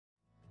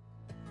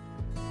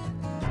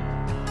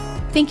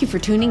Thank you for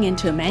tuning in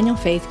to Emmanuel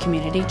Faith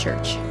Community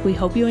Church. We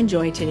hope you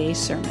enjoy today's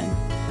sermon.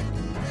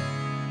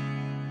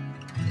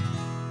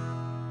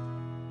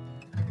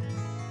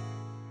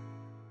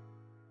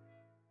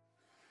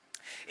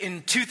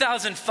 In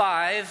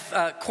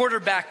 2005,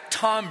 quarterback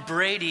Tom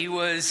Brady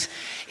was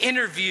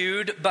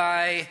interviewed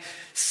by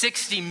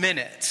 60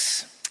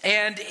 Minutes.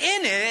 And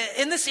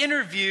in this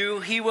interview,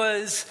 he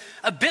was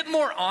a bit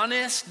more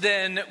honest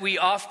than we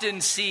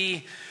often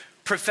see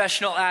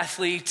professional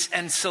athletes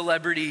and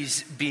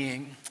celebrities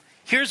being.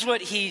 Here's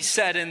what he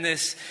said in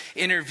this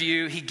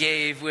interview he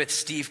gave with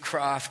Steve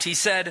Kroft. He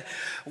said,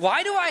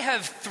 "Why do I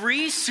have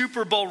 3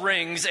 Super Bowl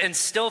rings and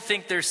still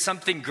think there's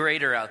something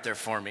greater out there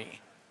for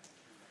me?"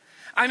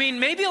 I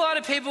mean, maybe a lot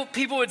of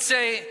people would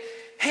say,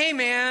 "Hey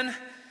man,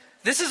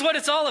 this is what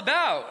it's all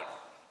about.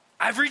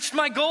 I've reached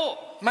my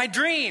goal, my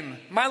dream,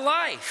 my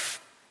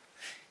life."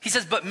 He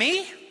says, "But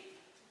me?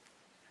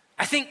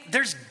 I think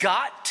there's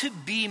got to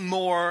be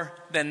more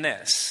than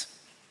this.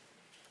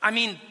 I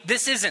mean,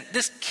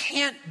 this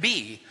can't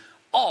be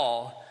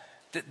all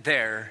that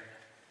there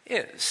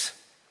is."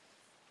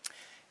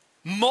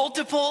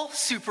 Multiple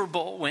Super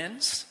Bowl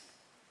wins,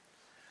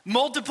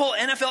 multiple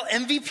NFL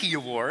MVP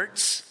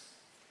awards,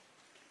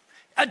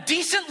 a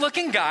decent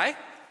looking guy,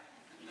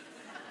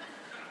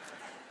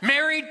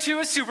 married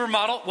to a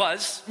supermodel.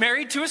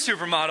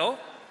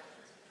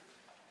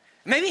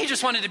 Maybe he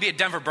just wanted to be a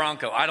Denver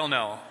Bronco, I don't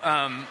know.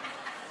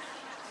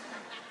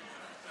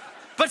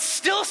 But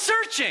still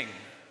searching,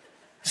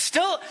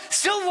 still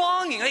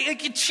longing.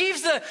 Like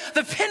achieves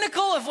the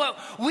pinnacle of what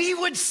we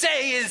would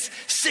say is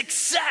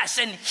success.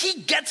 And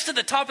he gets to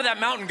the top of that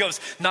mountain and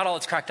goes, not all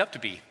it's cracked up to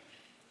be.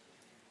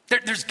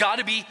 There's got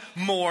to be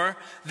more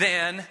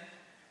than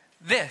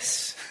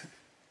this.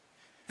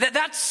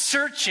 That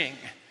searching,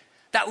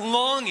 that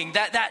longing,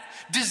 that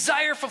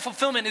desire for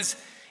fulfillment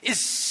is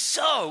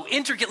so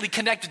intricately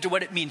connected to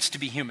what it means to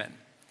be human.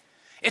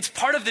 It's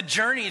part of the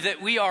journey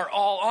that we are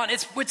all on.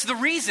 It's the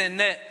reason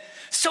that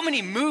so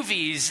many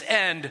movies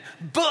and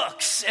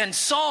books and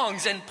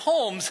songs and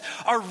poems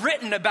are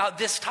written about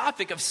this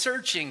topic of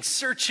searching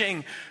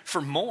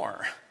for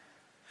more.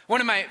 One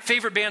of my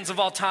favorite bands of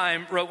all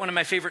time wrote one of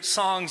my favorite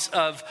songs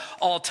of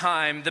all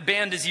time. The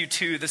band is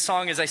U2. The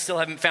song is I Still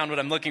Haven't Found What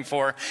I'm Looking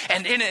For.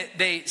 And in it,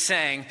 they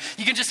sang,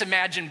 you can just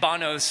imagine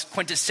Bono's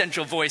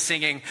quintessential voice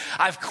singing,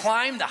 "I've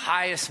climbed the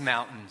highest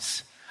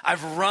mountains.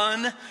 I've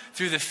run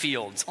through the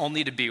fields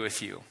only to be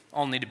with you,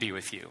 only to be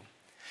with you.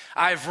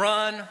 I've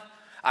run,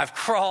 I've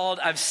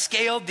crawled, I've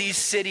scaled these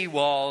city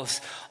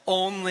walls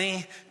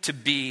only to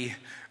be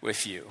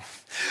with you.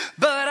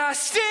 But I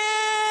still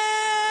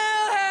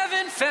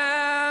haven't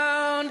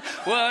found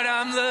what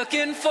I'm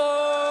looking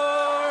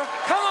for."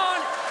 Come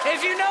on,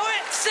 if you know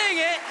it, sing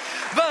it.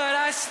 But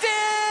I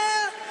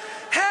still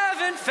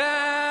haven't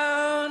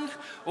found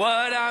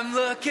what I'm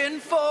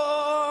looking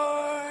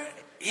for.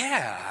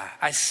 Yeah,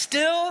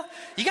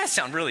 you guys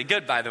sound really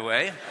good, by the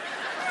way.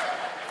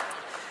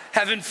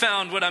 Haven't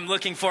found what I'm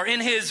looking for. In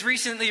his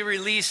recently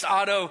released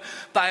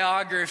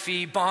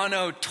autobiography,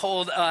 Bono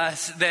told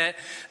us that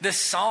the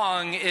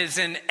song is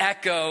an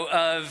echo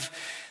of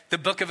the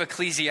book of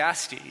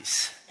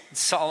Ecclesiastes,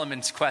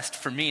 Solomon's quest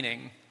for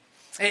meaning.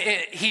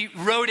 He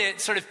wrote it,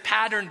 sort of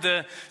patterned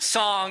the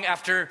song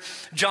after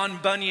John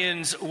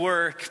Bunyan's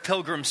work,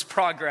 Pilgrim's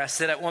Progress,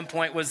 that at one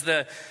point was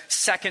the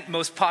second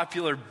most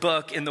popular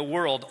book in the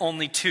world,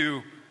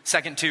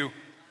 second to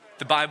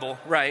the Bible,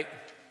 right?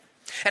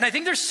 And I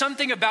think there's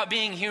something about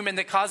being human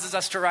that causes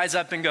us to rise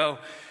up and go,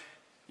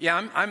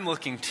 yeah, I'm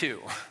looking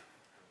too.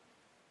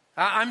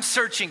 I'm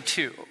searching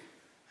too.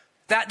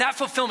 That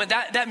fulfillment,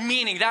 that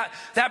meaning,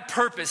 that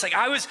purpose. Like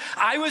I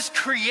was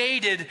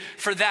created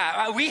for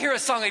that. We hear a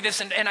song like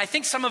this, and I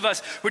think some of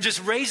us would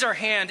just raise our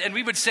hand and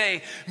we would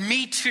say,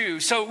 "Me too."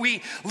 So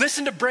we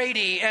listen to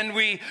Brady and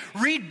we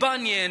read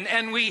Bunyan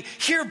and we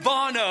hear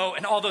Bono,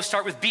 and all those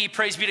start with B,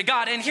 praise be to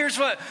God. And here's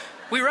what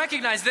we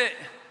recognize, that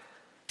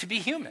to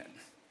be human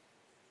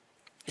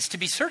is to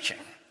be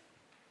searching.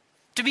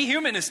 To be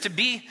human is to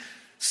be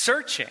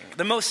searching.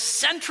 The most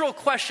central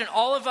question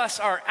all of us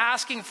are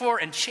asking for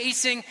and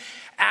chasing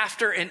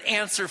after an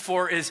answer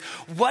for is,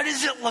 what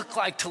does it look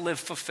like to live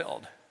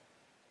fulfilled?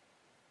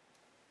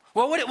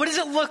 What does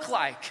it look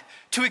like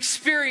to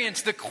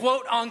experience the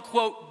quote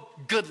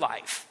unquote good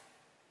life?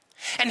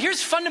 And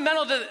here's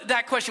fundamental to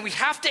that question we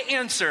have to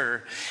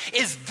answer: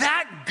 is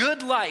that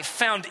good life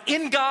found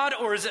in God,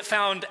 or is it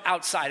found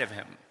outside of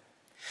him?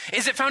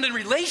 Is it found in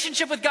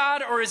relationship with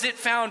God, or is it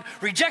found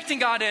rejecting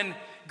God and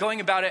going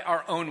about it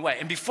our own way?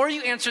 And before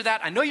you answer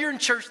that, I know you're in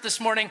church this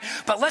morning,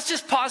 but let's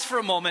just pause for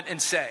a moment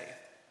and say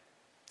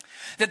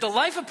that the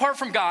life apart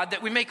from God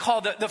that we may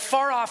call the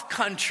far off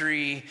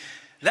country,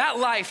 that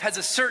life has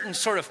a certain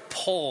sort of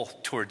pull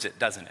towards it,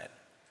 doesn't it?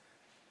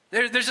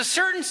 There's a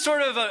certain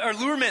sort of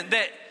allurement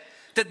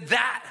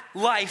that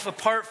life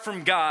apart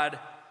from God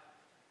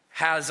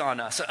has on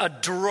us, a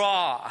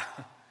draw.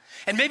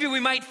 And maybe we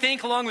might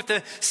think, along with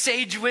the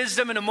sage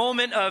wisdom, in a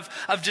moment of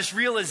just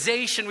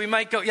realization, we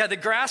might go, yeah, the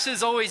grass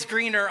is always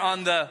greener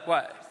on the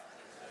what?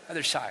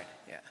 Other side,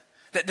 yeah.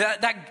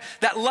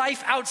 That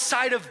life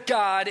outside of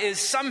God is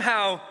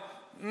somehow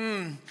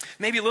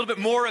maybe a little bit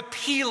more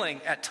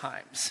appealing at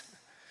times.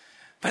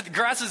 But the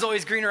grass is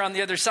always greener on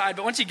the other side.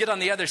 But once you get on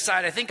the other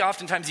side, I think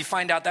oftentimes you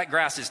find out that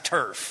grass is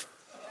turf.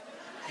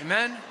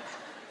 Amen?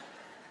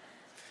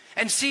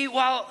 And see,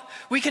 while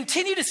we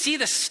continue to see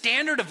the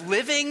standard of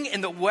living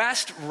in the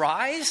West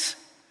rise,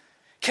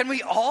 can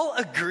we all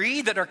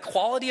agree that our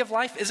quality of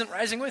life isn't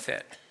rising with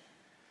it?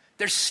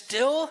 There's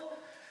still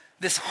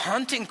this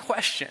haunting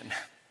question.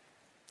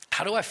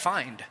 How do I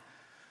find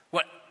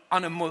what,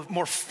 on a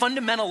more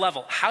fundamental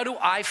level, how do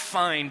I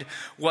find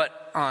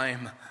what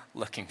I'm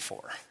looking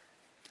for?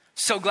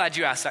 So glad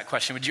you asked that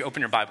question. Would you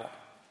open your Bible?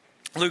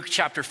 Luke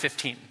chapter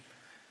 15.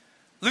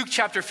 Luke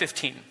chapter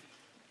 15.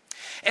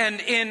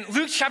 And in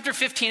Luke chapter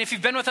 15, if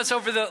you've been with us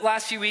over the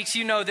last few weeks,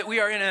 you know that we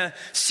are in a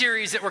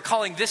series that we're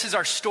calling This Is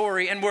Our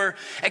Story. And we're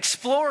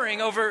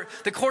exploring over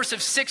the course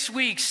of 6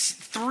 weeks,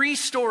 3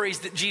 stories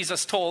that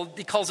Jesus told.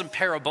 He calls them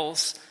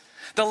parables.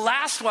 The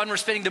last one we're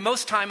spending the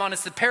most time on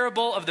is the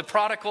parable of the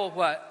prodigal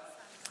what?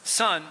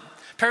 Son.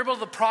 Parable of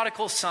the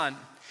prodigal son.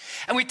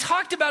 And we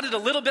talked about it a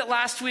little bit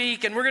last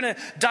week, and we're going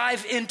to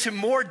dive into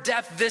more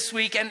depth this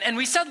week. And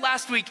we said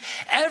last week,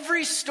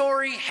 every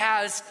story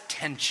has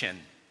tension.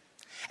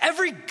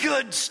 Every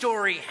good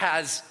story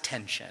has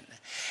tension.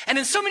 And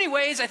in so many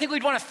ways, I think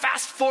we'd want to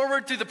fast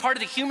forward through the part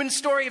of the human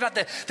story about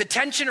the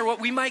tension, or what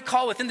we might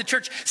call within the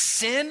church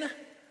sin.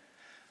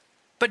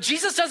 But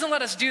Jesus doesn't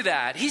let us do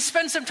that. He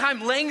spends some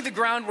time laying the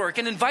groundwork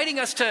and inviting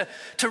us to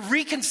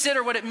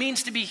reconsider what it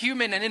means to be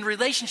human and in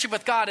relationship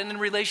with God and in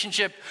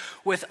relationship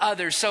with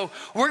others. So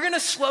we're going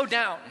to slow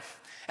down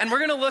and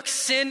we're going to look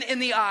sin in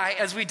the eye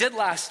as we did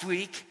last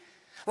week.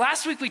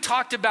 Last week we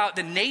talked about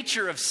the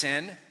nature of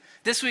sin.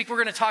 This week we're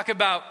going to talk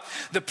about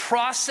the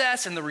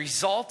process and the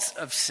results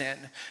of sin,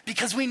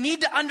 because we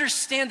need to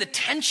understand the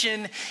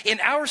tension in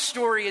our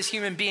story as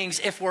human beings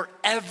if we're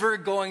ever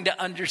going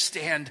to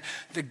understand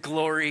the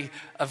glory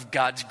of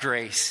God's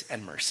grace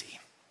and mercy.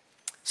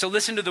 So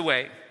listen to the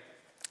way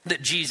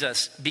that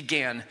Jesus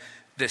began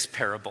this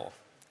parable.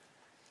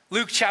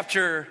 Luke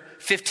chapter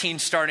 15,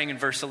 starting in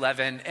verse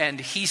 11, and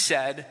he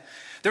said,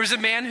 there was a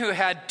man who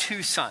had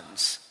 2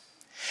 sons.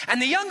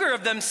 And the younger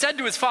of them said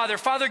to his father,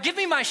 Father, give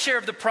me my share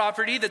of the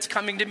property that's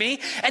coming to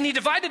me. And he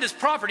divided his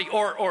property,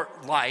 or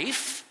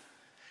life,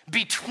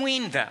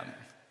 between them.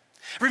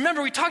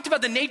 Remember, we talked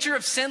about the nature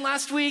of sin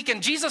last week,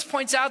 and Jesus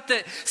points out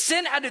that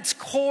sin at its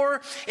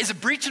core is a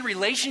breach in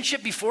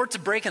relationship before it's a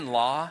break in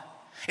law.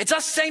 It's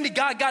us saying to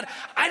God, God,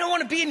 I don't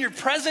want to be in your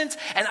presence,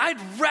 and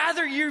I'd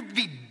rather you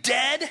be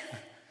dead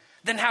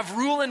than have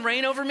rule and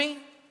reign over me.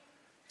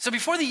 So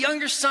before the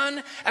younger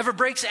son ever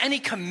breaks any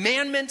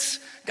commandments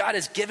God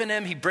has given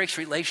him, he breaks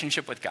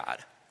relationship with God.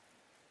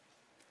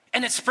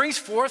 And it springs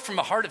forth from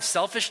a heart of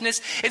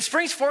selfishness. It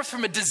springs forth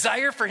from a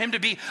desire for him to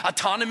be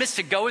autonomous,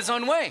 to go his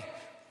own way,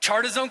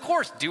 chart his own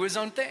course, do his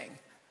own thing.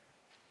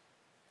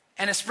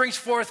 And it springs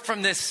forth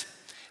from this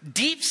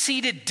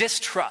deep-seated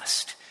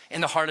distrust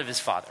in the heart of his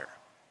father.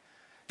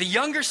 The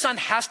younger son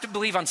has to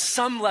believe on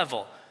some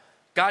level,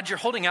 God, you're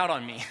holding out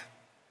on me.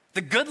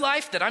 The good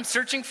life that I'm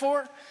searching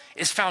for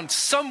is found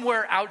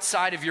somewhere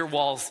outside of your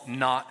walls,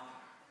 not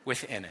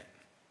within it.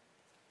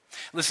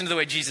 Listen to the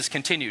way Jesus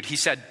continued. He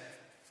said,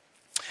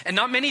 and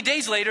not many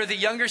days later, the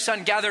younger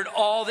son gathered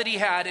all that he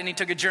had and he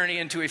took a journey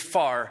into a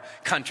far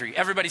country.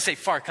 Everybody say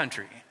far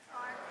country.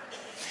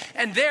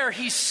 And there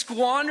he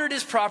squandered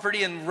his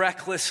property in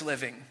reckless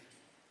living.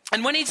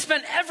 And when he'd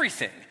spent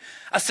everything,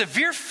 a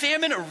severe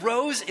famine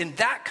arose in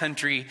that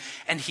country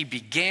and he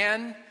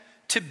began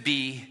to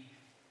be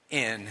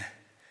in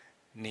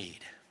need.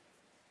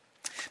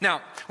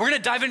 Now, we're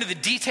going to dive into the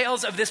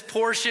details of this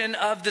portion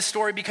of the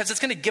story because it's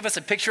going to give us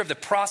a picture of the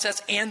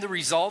process and the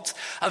results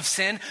of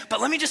sin. But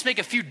let me just make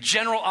a few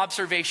general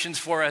observations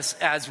for us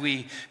as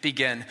we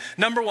begin.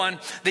 Number one,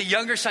 the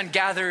younger son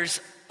gathers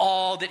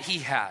all that he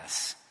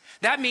has.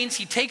 That means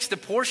he takes the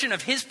portion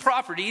of his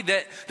property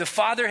that the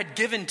father had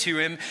given to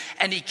him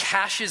and he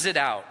cashes it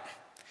out.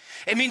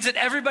 It means that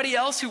everybody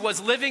else who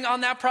was living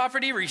on that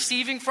property,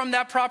 receiving from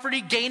that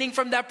property, gaining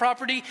from that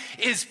property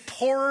is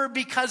poorer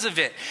because of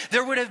it.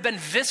 There would have been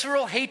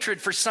visceral hatred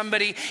for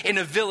somebody in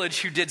a village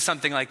who did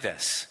something like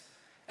this.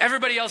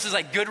 Everybody else is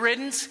like, good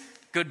riddance,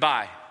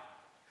 goodbye.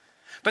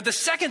 But the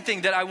second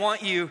thing that I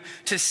want you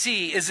to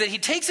see is that he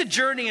takes a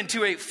journey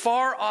into a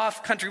far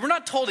off country. We're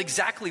not told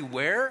exactly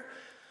where,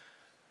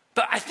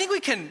 but I think we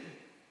can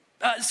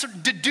sort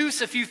of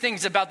deduce a few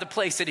things about the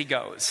place that he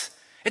goes.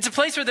 It's a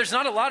place where there's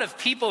not a lot of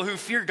people who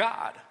fear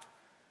God.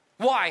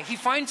 Why? He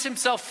finds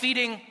himself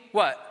feeding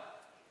what?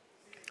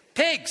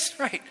 Pigs,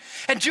 right?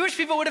 And Jewish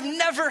people would have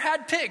never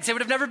had pigs. They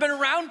would have never been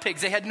around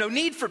pigs. They had no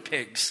need for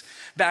pigs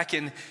back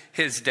in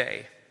his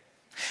day.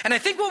 And I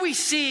think what we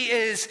see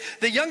is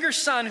the younger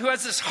son who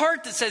has this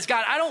heart that says,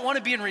 God, I don't want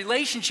to be in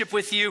relationship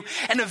with you.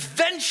 And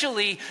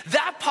eventually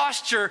that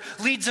posture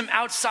leads him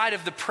outside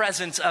of the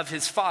presence of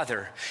his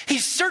father.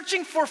 He's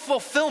searching for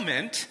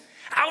fulfillment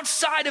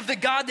outside of the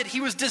God that he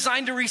was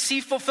designed to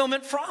receive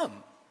fulfillment from.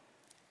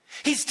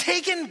 He's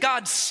taken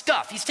God's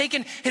stuff. He's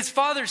taken his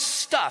Father's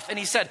stuff, and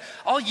he said,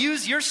 I'll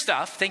use your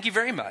stuff, thank you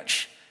very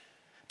much,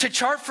 to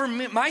chart for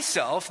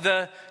myself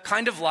the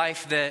kind of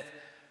life that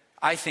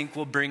I think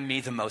will bring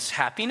me the most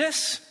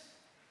happiness,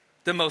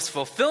 the most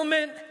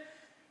fulfillment,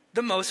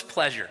 the most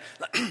pleasure.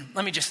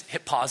 Let me just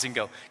hit pause and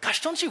go,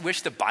 gosh, don't you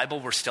wish the Bible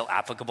were still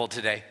applicable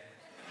today?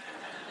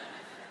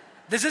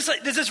 Does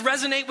this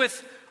resonate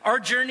with our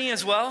journey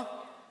as well?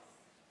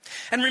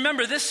 And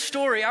remember, this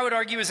story, I would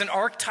argue, is an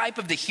archetype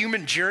of the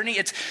human journey.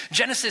 It's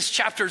Genesis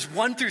chapters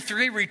 1 through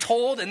 3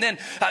 retold, and then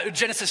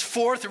Genesis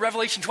 4 through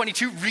Revelation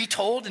 22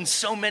 retold in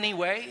so many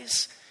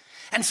ways.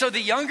 And so the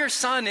younger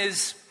son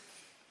is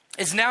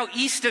now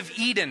east of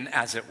Eden,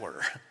 as it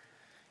were.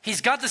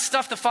 He's got the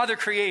stuff the father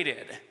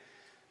created,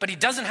 but he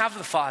doesn't have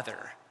the father.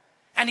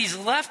 And he's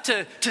left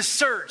to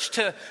search,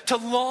 to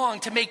long,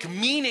 to make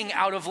meaning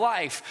out of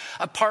life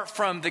apart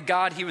from the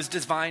God he was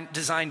designed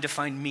to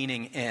find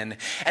meaning in.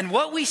 And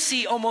what we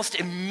see almost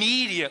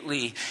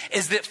immediately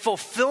is that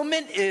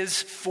fulfillment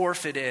is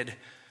forfeited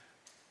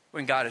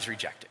when God is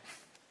rejected.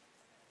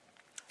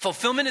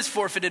 Fulfillment is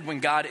forfeited when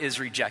God is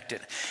rejected.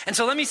 And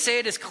so let me say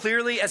it as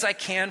clearly as I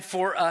can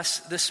for us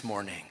this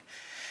morning.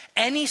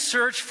 Any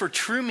search for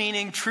true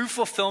meaning, true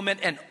fulfillment,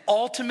 and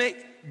ultimate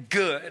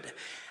good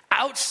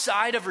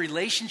outside of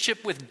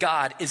relationship with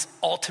God is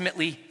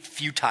ultimately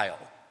futile.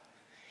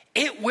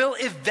 It will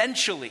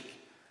eventually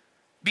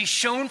be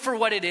shown for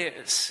what it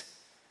is,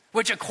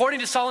 which according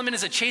to Solomon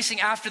is a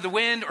chasing after the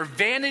wind or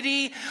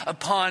vanity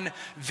upon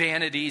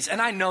vanities.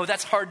 And I know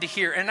that's hard to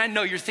hear. And I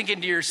know you're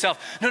thinking to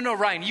yourself, no,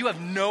 Ryan, you have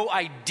no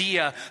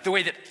idea the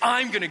way that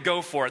I'm going to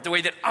go for it, the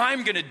way that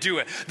I'm going to do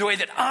it, the way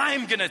that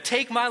I'm going to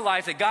take my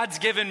life that God's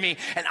given me,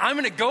 and I'm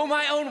going to go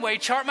my own way,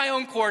 chart my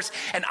own course,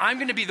 and I'm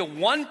going to be the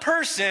one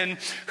person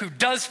who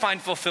does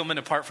find fulfillment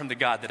apart from the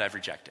God that I've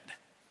rejected.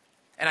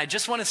 And I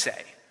just want to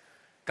say,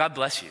 God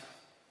bless you.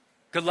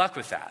 Good luck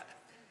with that.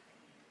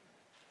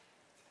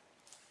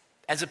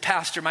 As a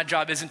pastor, my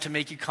job isn't to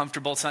make you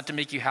comfortable. It's not to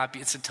make you happy.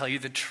 It's to tell you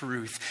the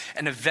truth.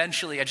 And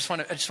eventually, I just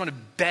want to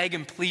beg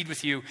and plead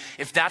with you,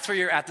 if that's where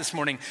you're at this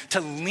morning, to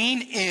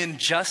lean in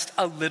just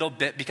a little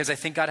bit, because I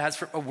think God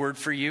has a word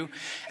for you.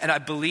 And I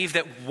believe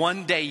that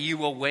one day you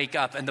will wake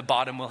up and the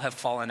bottom will have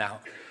fallen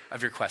out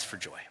of your quest for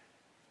joy.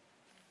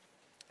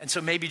 And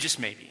so maybe, just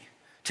maybe,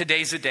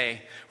 today's a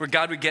day where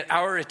God would get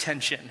our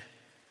attention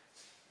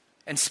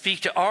and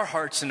speak to our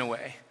hearts in a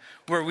way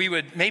where we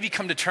would maybe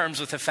come to terms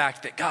with the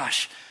fact that,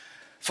 gosh,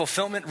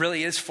 fulfillment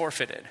really is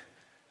forfeited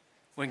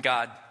when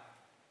God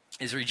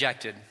is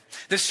rejected.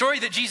 The story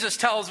that Jesus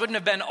tells wouldn't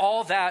have been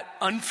all that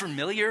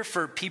unfamiliar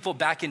for people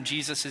back in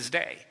Jesus'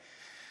 day.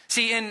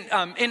 See,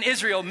 in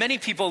Israel, many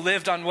people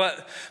lived on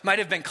what might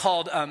have been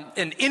called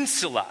an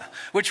insula,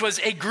 which was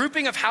a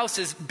grouping of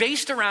houses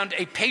based around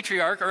a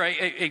patriarch or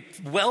a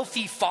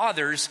wealthy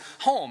father's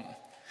home.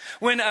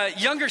 When a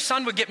younger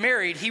son would get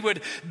married, he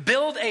would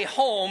build a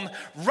home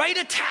right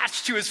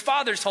attached to his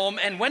father's home.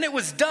 And when it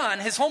was done,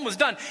 his home was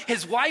done,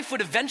 his wife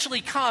would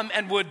eventually come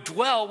and would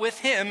dwell with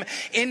him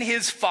in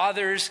his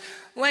father's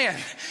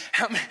land.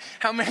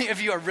 How many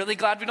of you are really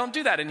glad we don't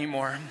do that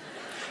anymore?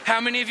 How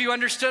many of you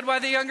understood why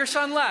the younger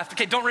son left?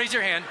 Okay, don't raise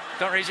your hand.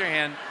 Don't raise your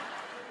hand.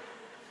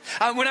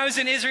 When I was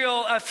in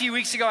Israel a few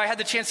weeks ago, I had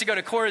the chance to go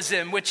to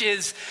Chorazim, which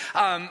is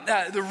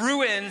the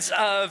ruins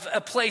of a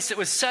place that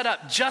was set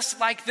up just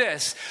like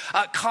this.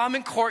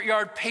 Common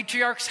courtyard,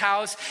 patriarch's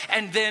house,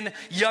 and then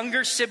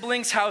younger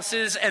siblings'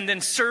 houses, and then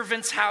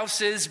servants'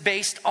 houses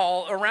based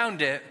all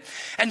around it.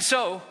 And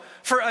so,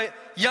 for a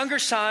younger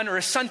son or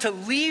a son to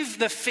leave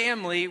the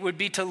family would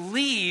be to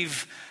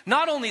leave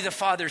not only the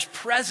father's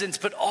presence,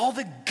 but all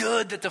the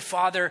good that the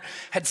father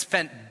had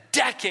spent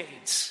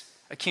decades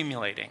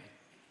accumulating.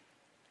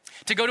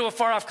 To go to a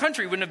far-off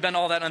country wouldn't have been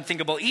all that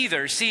unthinkable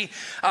either. See,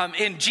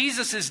 in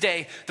Jesus'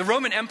 day, the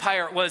Roman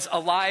Empire was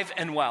alive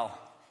and well.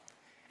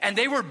 And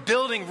they were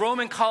building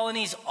Roman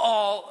colonies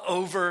all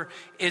over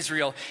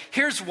Israel.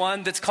 Here's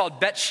one that's called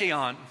Bet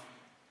Shean.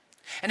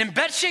 And in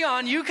Bet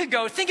Shean, you could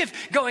go, think of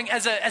going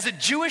as a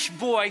Jewish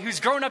boy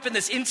who's grown up in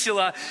this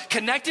insula,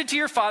 connected to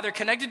your father,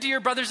 connected to your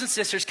brothers and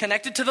sisters,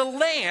 connected to the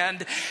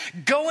land,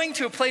 going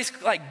to a place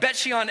like Bet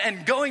Shean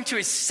and going to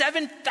a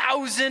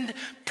 7,000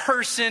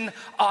 person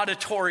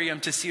auditorium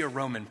to see a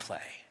Roman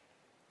play.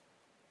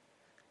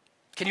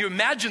 Can you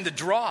imagine the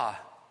draw?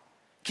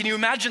 Can you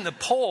imagine the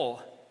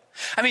pull?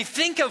 I mean,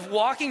 think of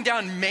walking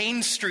down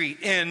Main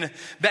Street in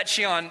Bet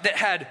Shean that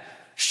had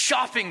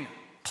shopping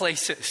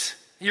places.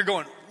 You're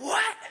going,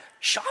 what?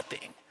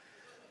 Shopping?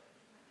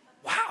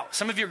 Wow.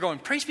 Some of you are going,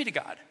 praise be to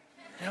God.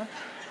 You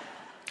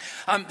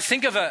know?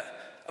 Think of a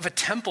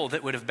temple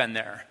that would have been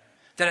there,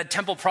 that had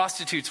temple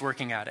prostitutes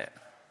working at it,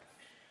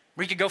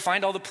 where you could go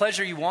find all the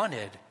pleasure you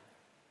wanted.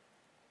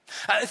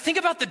 Think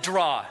about the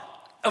draw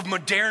of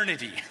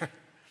modernity.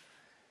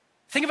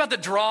 Think about the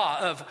draw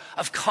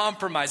of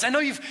compromise. I know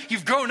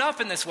you've grown up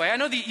in this way. I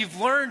know that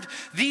you've learned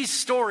these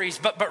stories,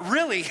 but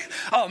really,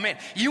 oh man,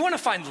 you want to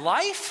find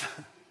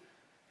life?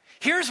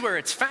 Here's where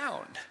it's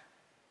found.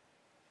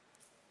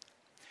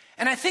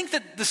 And I think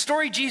that the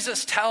story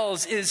Jesus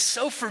tells is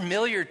so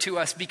familiar to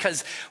us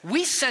because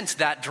we sense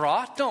that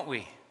draw, don't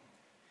we?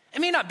 It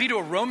may not be to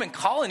a Roman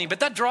colony, but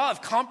that draw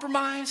of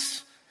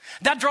compromise,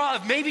 that draw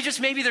of maybe,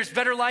 just maybe, there's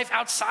better life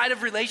outside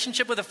of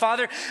relationship with a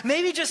father.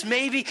 Maybe, just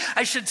maybe,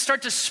 I should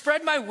start to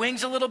spread my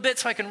wings a little bit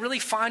so I can really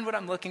find what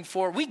I'm looking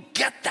for. We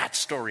get that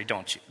story,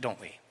 don't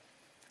we?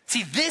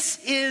 See, this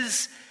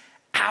is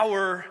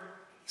our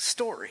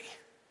story.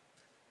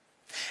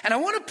 And I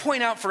want to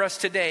point out for us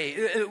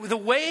today the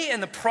way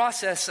and the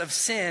process of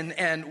sin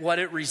and what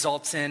it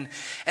results in.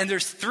 And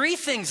there's three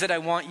things that I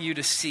want you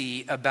to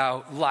see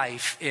about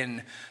life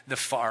in the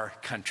far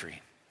country.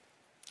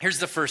 Here's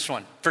the first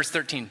one. Verse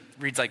 13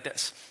 reads like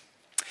this.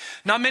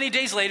 Not many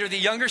days later, the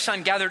younger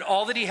son gathered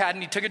all that he had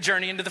and he took a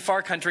journey into the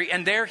far country.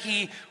 And there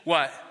he,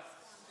 what?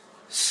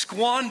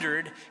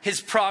 Squandered his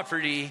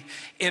property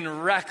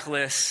in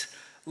reckless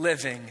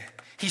living.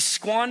 He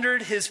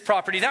squandered his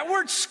property. That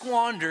word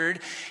squandered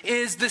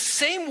is the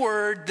same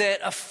word that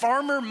a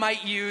farmer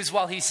might use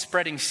while he's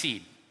spreading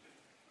seed.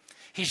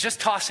 He's just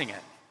tossing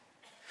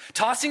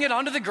it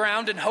onto the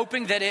ground and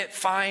hoping that it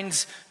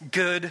finds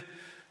good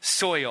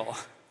soil.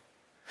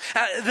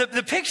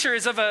 The picture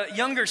is of a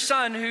younger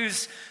son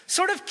who's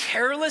sort of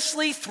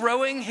carelessly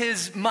throwing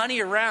his money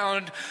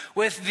around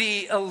with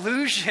the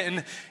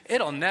illusion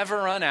it'll never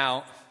run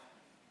out.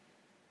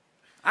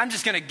 I'm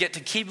just going to get to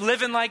keep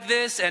living like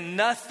this and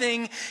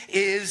nothing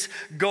is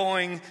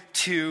going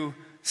to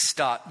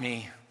stop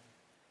me.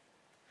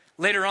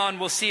 Later on,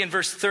 we'll see in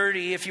verse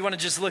 30, if you want to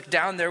just look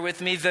down there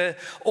with me, the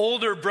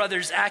older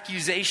brother's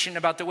accusation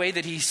about the way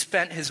that he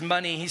spent his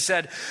money. He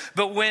said,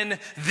 but when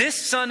this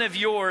son of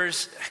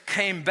yours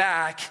came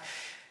back,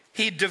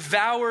 he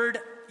devoured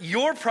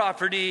your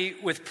property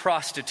with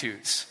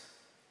prostitutes,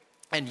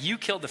 and you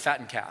killed the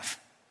fattened calf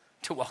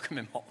to welcome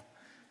him home.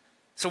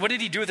 So what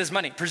did he do with his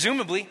money?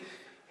 Presumably,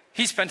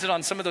 he spent it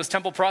on some of those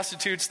temple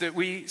prostitutes that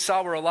we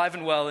saw were alive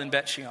and well in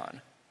Bet Shean.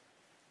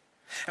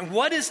 And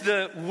what is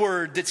the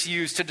word that's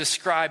used to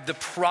describe the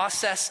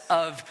process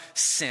of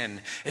sin?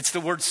 It's the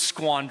word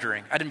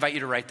squandering. I'd invite you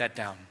to write that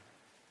down.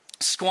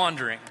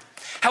 Squandering.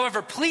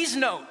 However, please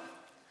note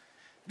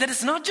that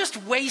it's not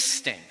just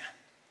wasting.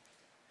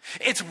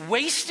 It's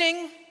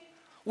wasting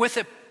with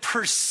a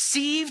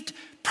perceived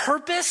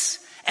purpose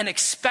and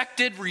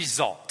expected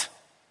result.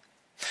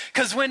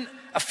 Because when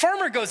a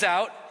farmer goes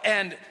out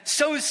and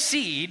sows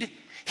seed,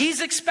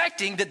 he's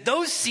expecting that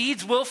those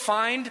seeds will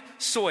find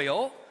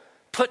soil,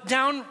 put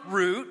down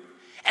root,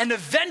 and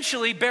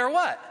eventually bear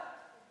what?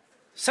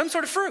 Some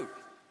sort of fruit.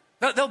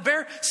 They'll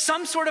bear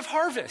some sort of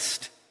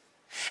harvest.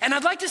 And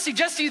I'd like to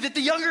suggest to you that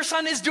the younger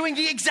son is doing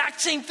the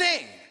exact same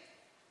thing.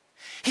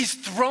 He's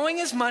throwing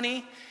his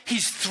money,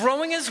 he's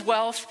throwing his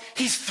wealth,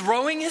 he's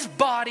throwing his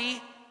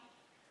body.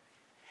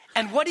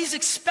 And what he's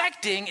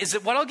expecting is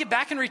that what I'll get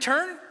back in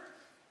return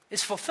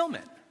is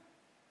fulfillment.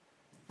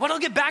 What I'll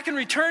get back in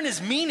return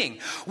is meaning.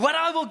 What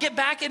I will get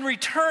back in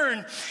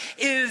return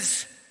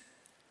is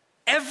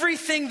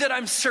everything that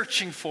I'm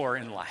searching for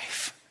in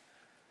life.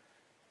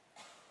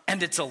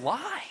 And it's a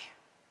lie.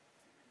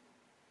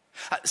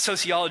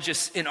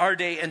 Sociologists in our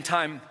day and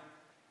time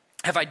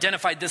have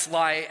identified this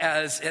lie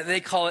as, they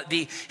call it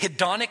the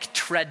hedonic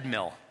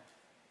treadmill.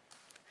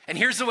 And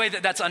here's the way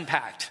that that's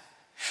unpacked.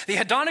 The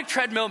hedonic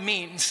treadmill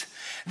means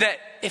that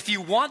if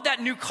you want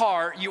that new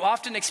car, you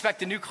often expect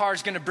the new car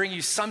is going to bring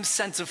you some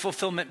sense of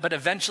fulfillment, but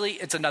eventually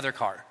it's another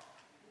car.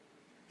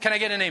 Can I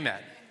get an amen?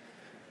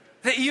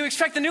 That you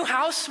expect the new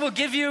house will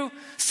give you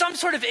some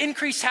sort of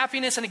increased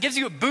happiness and it gives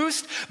you a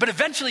boost, but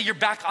eventually you're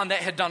back on that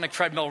hedonic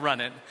treadmill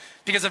running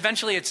because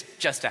eventually it's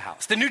just a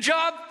house. The new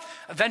job,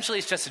 eventually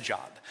it's just a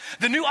job.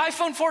 The new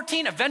iPhone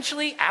 14,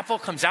 eventually Apple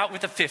comes out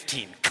with a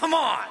 15. Come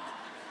on,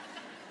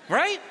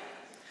 right?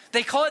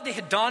 They call it the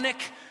hedonic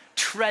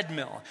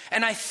treadmill.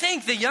 And I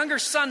think the younger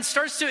son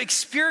starts to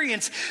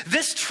experience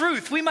this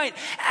truth. We might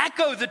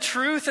echo the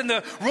truth in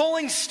the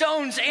Rolling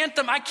Stones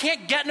anthem, I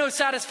can't get no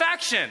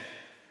satisfaction.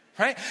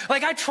 Right?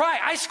 Like I try,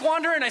 I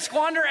squander and I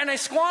squander and I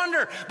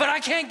squander, but I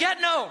can't get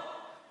no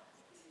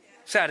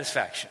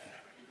satisfaction.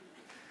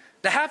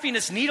 The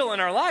happiness needle in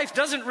our life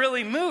doesn't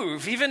really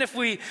move, even if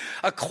we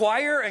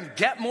acquire and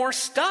get more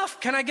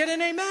stuff. Can I get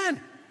an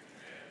amen?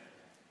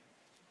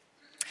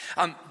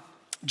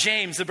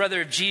 James, the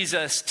brother of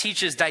Jesus,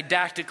 teaches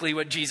didactically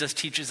what Jesus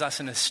teaches us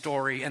in his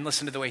story, and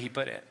listen to the way he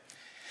put it.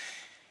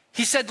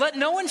 He said, let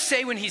no one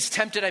say when he's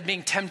tempted, I'm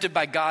being tempted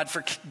by God,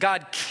 for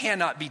God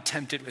cannot be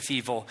tempted with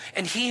evil,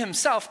 and he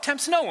himself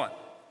tempts no one.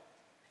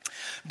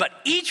 But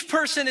each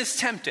person is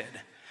tempted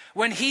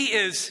when he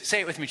is,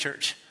 say it with me,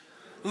 church,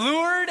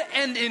 lured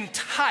and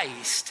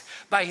enticed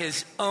by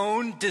his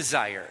own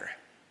desire.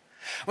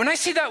 When I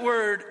see that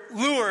word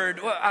lured,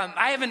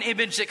 I have an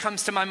image that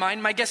comes to my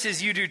mind. My guess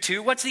is you do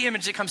too. What's the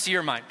image that comes to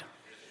your mind?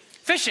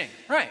 Fishing,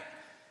 right?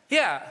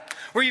 Yeah,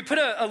 where you put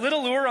a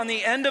little lure on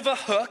the end of a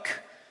hook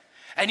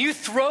and you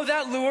throw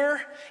that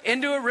lure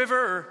into a river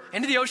or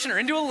into the ocean or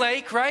into a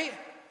lake, right?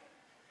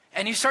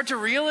 And you start to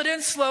reel it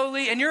in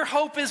slowly and your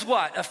hope is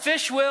what? A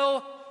fish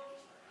will,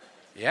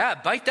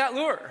 bite that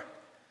lure.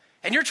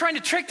 And you're trying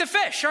to trick the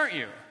fish, aren't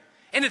you?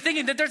 Into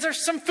thinking that there's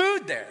some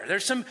food there,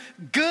 there's some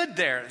good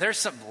there, there's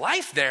some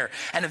life there.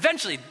 And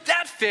eventually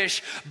that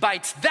fish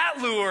bites that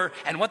lure,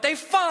 and what they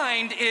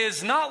find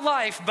is not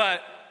life,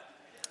 but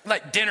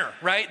like dinner,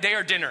 right? They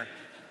are dinner.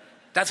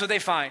 That's what they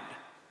find.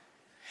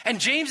 And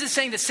James is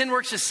saying that sin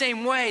works the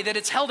same way, that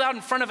it's held out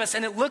in front of us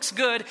and it looks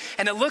good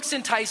and it looks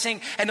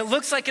enticing and it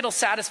looks like it'll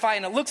satisfy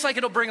and it looks like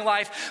it'll bring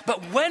life.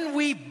 But when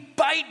we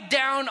bite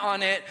down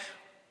on it,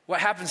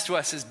 what happens to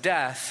us is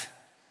death,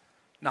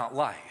 not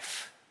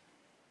life.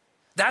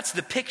 That's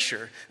the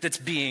picture that's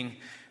being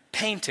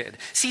painted.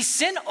 See,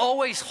 sin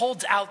always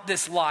holds out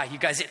this lie, you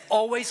guys. It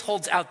always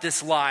holds out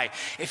this lie.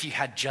 If you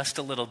had just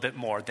a little bit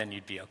more, then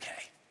you'd be okay.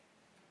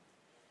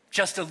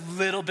 Just a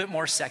little bit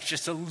more sex,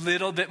 just a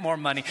little bit more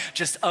money,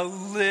 just a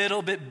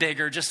little bit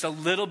bigger, just a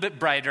little bit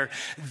brighter,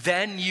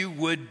 then you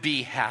would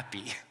be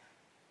happy.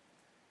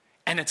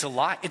 And it's a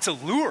lie. It's a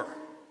lure.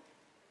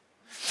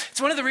 It's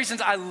one of the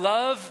reasons I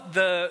love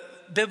the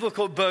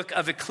biblical book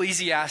of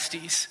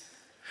Ecclesiastes,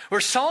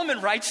 where Solomon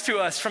writes to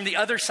us from the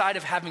other side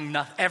of having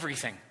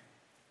everything.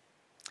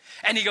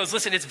 And he goes,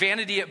 listen, it's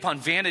vanity upon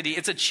vanity.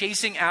 It's a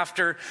chasing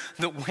after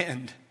the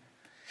wind.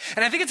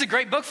 And I think it's a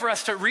great book for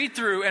us to read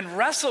through and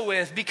wrestle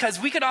with, because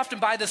we could often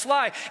buy this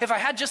lie. If I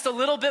had just a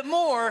little bit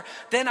more,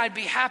 then I'd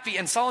be happy.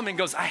 And Solomon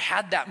goes, I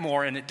had that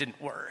more and it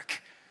didn't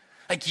work.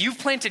 Like, you've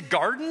planted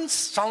gardens.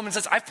 Solomon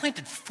says, I've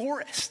planted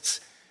forests.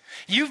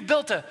 You've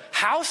built a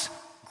house.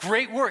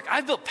 Great work.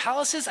 I've built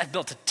palaces. I've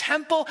built a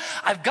temple.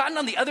 I've gotten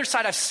on the other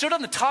side. I've stood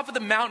on the top of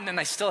the mountain and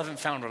I still haven't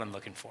found what I'm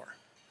looking for.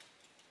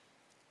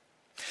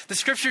 The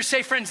scriptures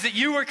say, friends, that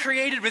you were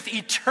created with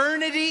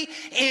eternity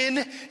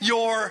in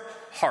your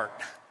heart.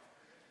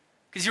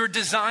 Because you were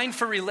designed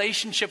for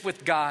relationship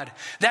with God.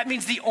 That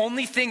means the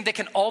only thing that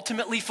can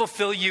ultimately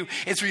fulfill you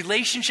is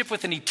relationship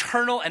with an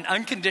eternal and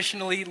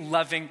unconditionally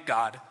loving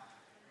God.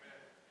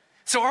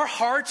 So our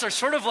hearts are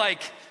sort of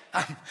like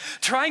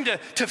trying to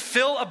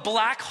fill a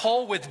black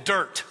hole with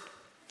dirt.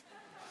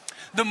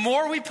 The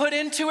more we put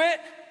into it,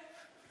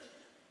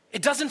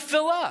 it doesn't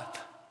fill up.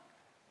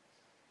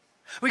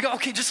 We go,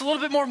 okay, just a little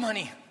bit more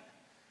money,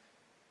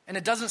 and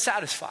it doesn't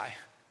satisfy.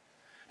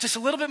 Just a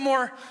little bit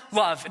more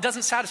love, it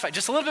doesn't satisfy.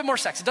 Just a little bit more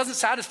sex, it doesn't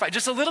satisfy.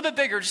 Just a little bit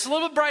bigger, just a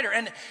little bit brighter,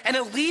 and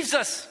it leaves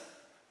us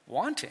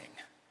wanting.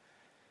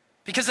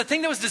 Because the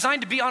thing that was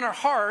designed to be on our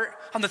heart,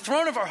 on the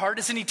throne of our heart,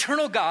 is an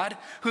eternal God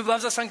who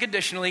loves us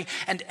unconditionally,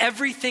 and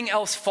everything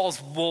else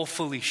falls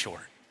woefully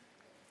short.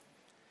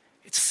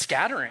 It's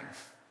scattering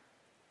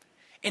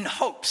in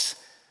hopes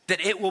that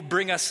it will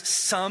bring us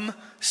some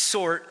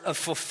sort of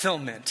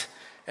fulfillment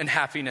and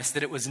happiness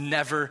that it was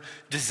never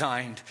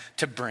designed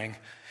to bring.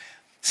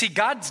 See,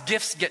 God's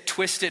gifts get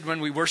twisted when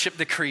we worship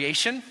the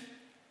creation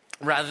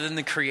rather than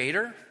the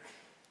creator.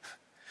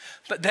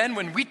 But then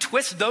when we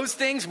twist those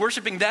things,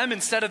 worshiping them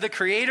instead of the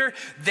creator,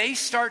 they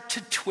start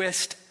to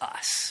twist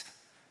us.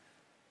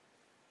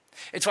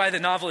 It's why the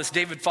novelist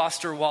David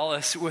Foster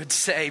Wallace would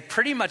say,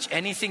 pretty much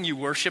anything you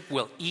worship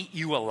will eat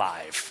you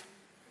alive.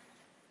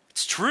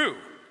 It's true.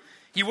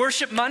 You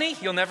worship money,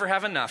 you'll never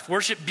have enough.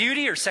 Worship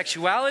beauty or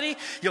sexuality,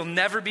 you'll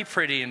never be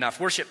pretty enough.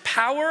 Worship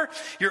power,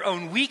 your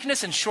own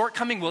weakness and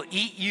shortcoming will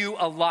eat you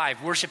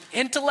alive. Worship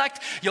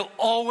intellect, you'll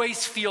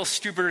always feel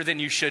stupider than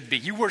you should be.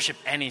 You worship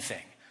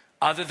anything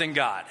other than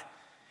God,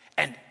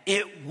 and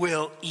it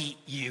will eat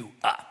you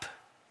up.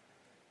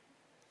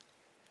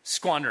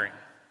 Squandering,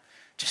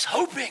 just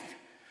hoping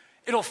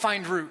it'll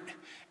find root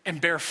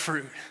and bear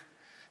fruit.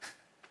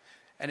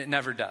 And it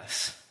never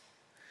does.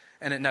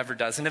 And it never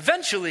does. And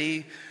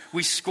eventually,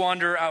 we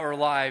squander our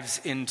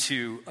lives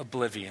into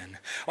oblivion.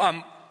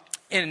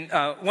 In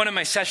one of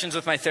my sessions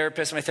with my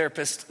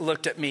therapist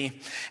looked at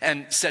me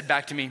and said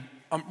back to me,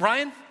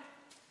 Ryan,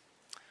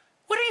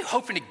 what are you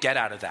hoping to get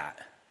out of that?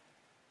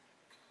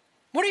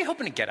 What are you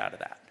hoping to get out of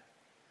that?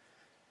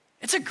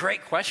 It's a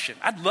great question.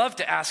 I'd love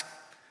to ask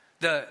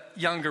the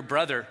younger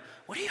brother,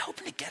 what are you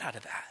hoping to get out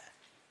of that?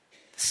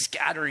 The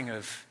scattering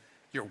of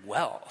your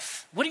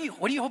wealth. What are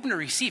you hoping to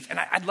receive? And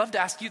I'd love to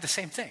ask you the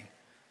same thing.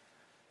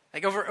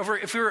 Like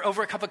if we were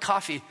over a cup of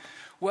coffee,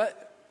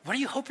 what are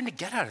you hoping to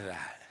get out of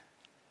that?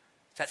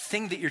 That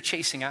thing that you're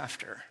chasing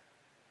after.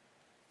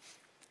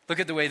 Look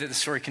at the way that the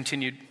story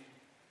continued.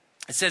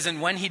 It says,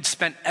 and when he'd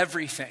spent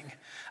everything,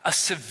 a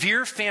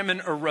severe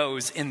famine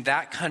arose in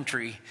that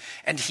country,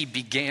 and he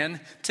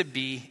began to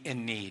be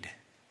in need.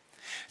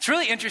 It's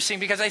really interesting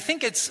because I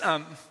think it's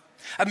a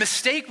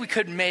mistake we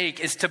could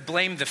make is to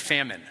blame the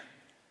famine.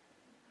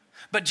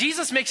 But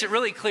Jesus makes it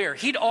really clear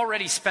he'd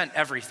already spent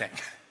everything.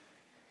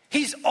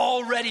 He's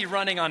already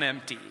running on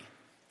empty.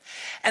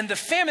 And the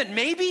famine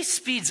maybe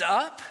speeds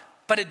up,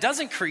 but it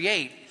doesn't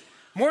create.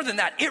 More than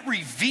that, it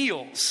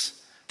reveals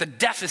the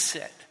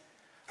deficit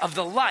of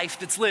the life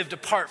that's lived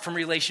apart from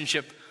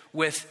relationship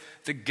with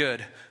the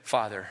good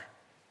Father.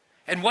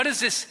 And what does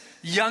this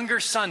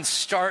younger son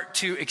start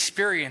to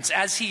experience?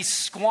 As he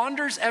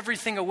squanders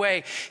everything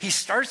away, he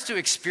starts to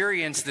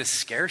experience this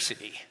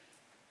scarcity.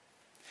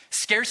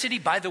 Scarcity,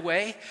 by the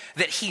way,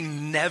 that he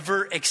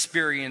never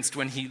experienced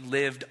when he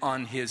lived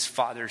on his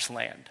father's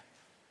land.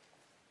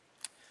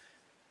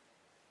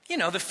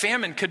 The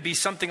famine could be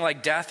something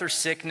like death or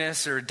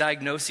sickness or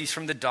diagnoses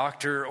from the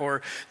doctor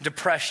or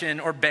depression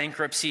or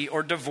bankruptcy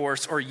or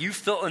divorce, or you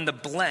fill in the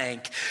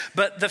blank.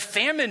 But the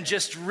famine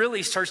just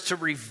really starts to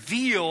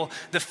reveal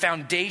the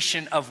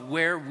foundation of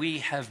where we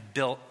have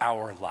built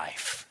our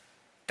life.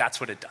 That's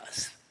what it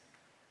does.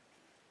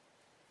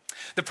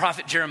 The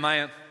prophet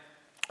Jeremiah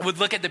would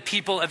look at the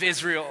people of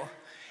Israel,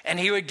 and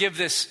he would give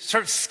this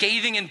sort of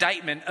scathing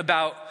indictment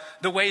about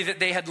the way that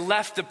they had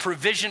left the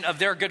provision of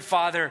their good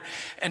father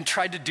and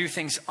tried to do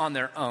things on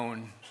their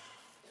own.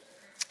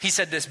 He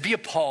said this, "Be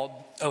appalled,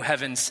 O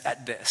heavens,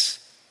 at this.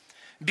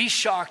 Be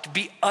shocked,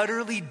 be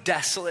utterly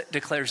desolate,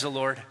 declares the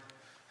Lord.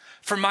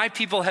 For my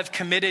people have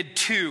committed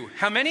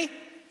how many?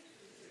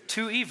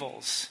 2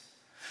 evils.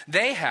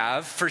 They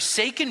have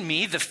forsaken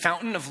me, the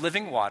fountain of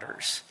living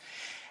waters,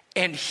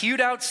 and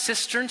hewed out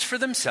cisterns for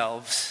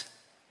themselves,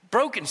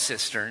 broken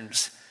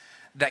cisterns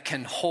that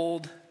can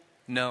hold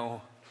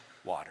no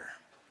water."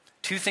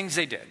 2 things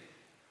they did.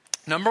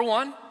 Number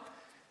 1,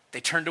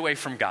 they turned away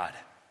from God,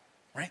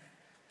 right?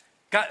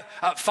 God,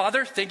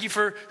 Father, thank you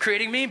for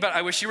creating me, but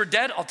I wish you were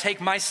dead. I'll take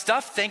my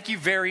stuff. Thank you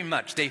very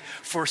much. They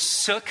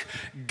forsook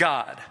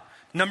God.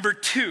 Number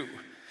 2,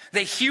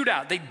 they hewed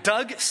out, they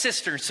dug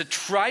cisterns to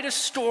try to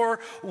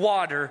store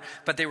water,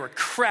 but they were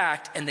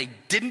cracked and they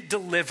didn't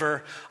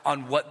deliver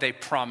on what they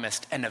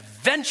promised. And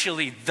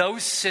eventually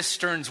those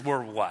cisterns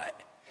were what?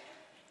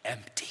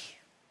 Empty.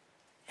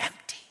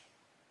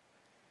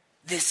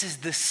 This is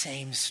the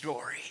same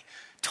story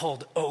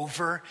told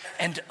over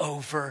and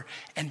over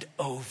and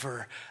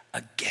over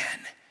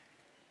again.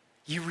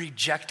 You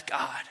reject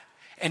God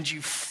and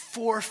you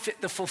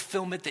forfeit the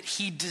fulfillment that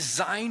he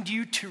designed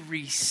you to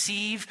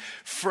receive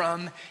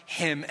from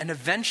him. And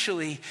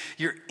eventually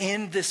you're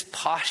in this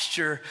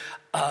posture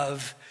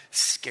of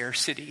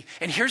scarcity.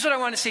 And here's what I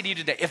want to say to you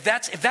today. If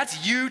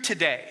that's you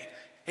today,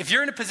 if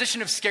you're in a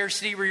position of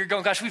scarcity where you're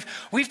going, gosh,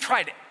 we've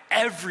tried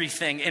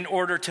everything in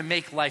order to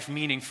make life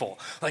meaningful.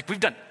 Like, we've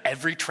done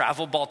every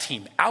travel ball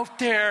team out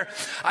there.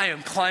 I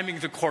am climbing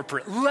the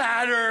corporate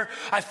ladder.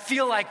 I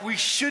feel like we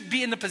should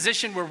be in the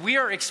position where we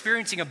are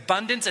experiencing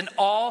abundance, and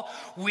all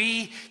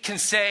we can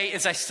say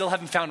is, I still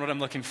haven't found what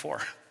I'm looking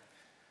for.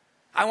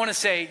 I want to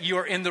say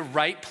you're in the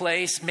right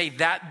place. May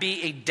that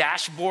be a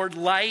dashboard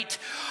light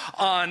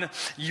on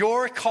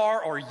your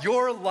car or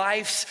your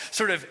life's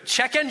sort of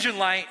check engine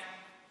light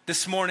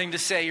this morning to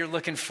say you're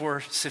looking for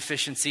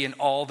sufficiency in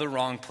all the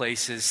wrong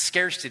places.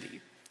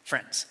 Scarcity,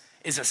 friends,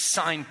 is a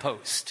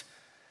signpost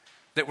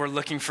that we're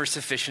looking for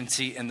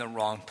sufficiency in the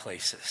wrong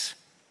places.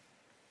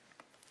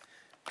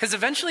 Because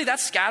eventually that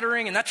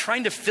scattering and that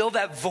trying to fill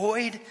that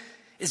void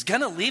is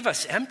going to leave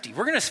us empty.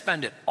 We're going to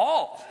spend it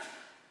all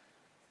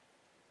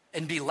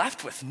and be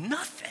left with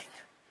nothing.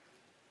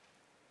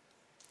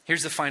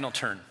 Here's the final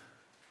turn.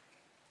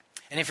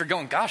 And if you're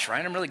going, gosh,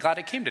 Ryan, I'm really glad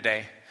I came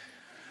today.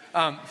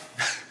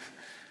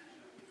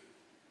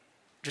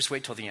 Just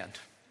wait till the end.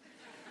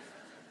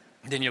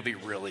 Then you'll be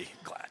really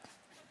glad.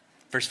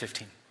 Verse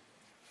 15.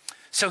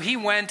 So he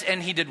went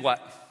and he did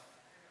what?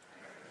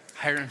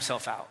 Hired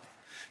himself out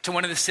to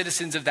one of the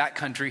citizens of that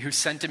country who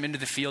sent him into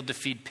the field to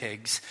feed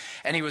pigs.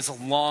 And he was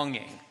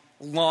longing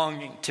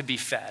to be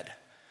fed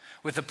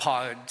with the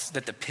pods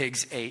that the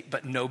pigs ate,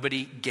 but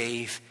nobody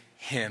gave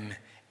him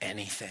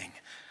anything.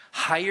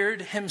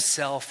 Hired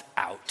himself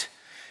out.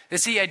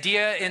 It's the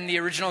idea in the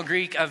original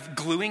Greek of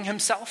gluing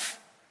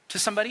himself to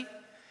somebody.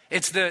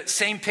 It's the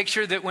same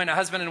picture that when a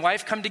husband and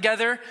wife come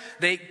together,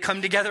 they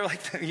come together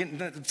like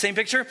the same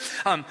picture.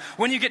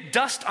 When you get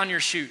dust on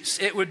your shoes,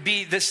 it would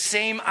be the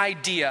same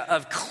idea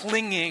of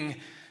clinging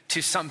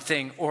to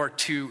something or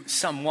to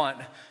someone.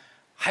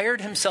 Hired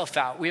himself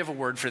out. We have a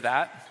word for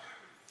that.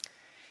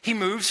 He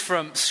moves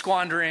from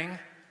squandering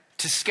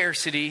to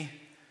scarcity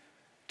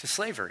to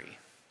slavery.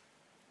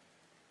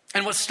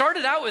 And what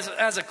started out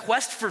as a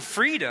quest for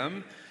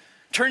freedom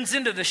turns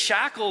into the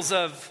shackles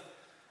of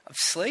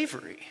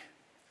slavery.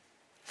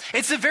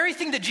 It's the very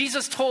thing that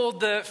Jesus told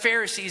the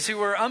Pharisees who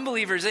were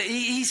unbelievers.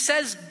 He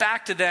says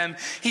back to them,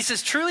 he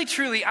says, truly,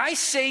 truly, I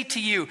say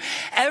to you,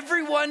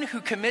 everyone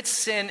who commits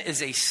sin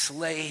is a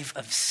slave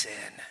of sin.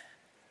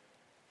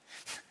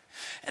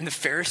 And the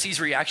Pharisees'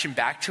 reaction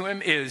back to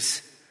him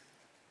is,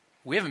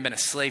 we haven't been a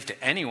slave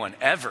to anyone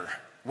ever.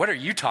 What are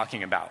you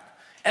talking about?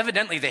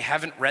 Evidently, they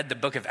haven't read the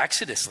book of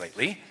Exodus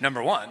lately,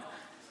 number one.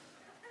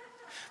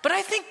 But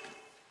I think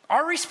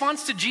our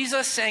response to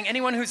Jesus saying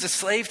anyone who's a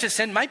slave to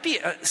sin might be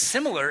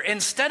similar.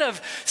 Instead of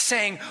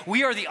saying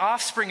we are the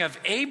offspring of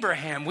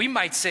Abraham, we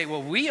might say,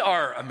 well, we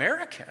are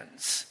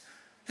Americans.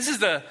 This is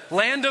the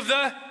land of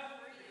the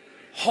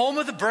home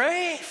of the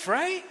brave,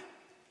 right?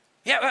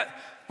 Yeah,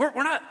 we're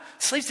not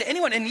slaves to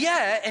anyone. And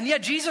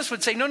yet Jesus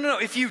would say, no.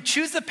 If you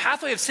choose the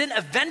pathway of sin,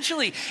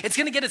 eventually it's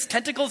going to get its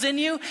tentacles in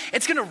you.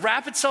 It's going to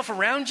wrap itself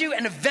around you.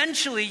 And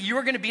eventually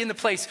you're going to be in the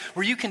place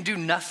where you can do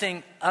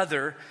nothing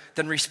other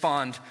than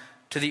respond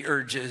to the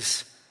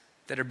urges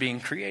that are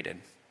being created.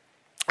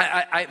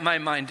 My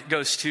mind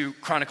goes to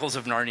Chronicles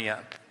of Narnia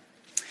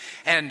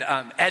and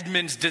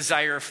Edmund's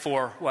desire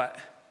for what?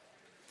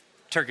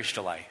 Turkish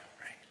delight.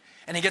 Right?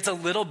 And he gets a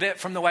little bit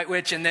from the White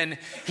Witch, and then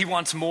he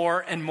wants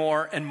more and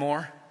more and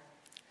more.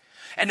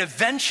 And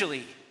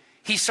eventually,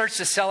 he starts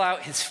to sell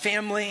out his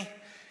family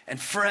and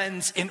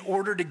friends in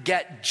order to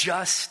get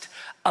just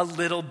a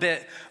little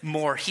bit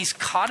more. He's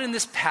caught in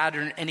this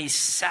pattern, and he's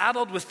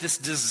saddled with this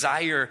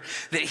desire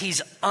that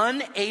he's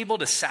unable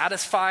to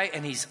satisfy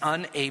and he's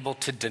unable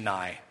to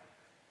deny.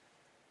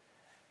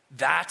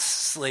 That's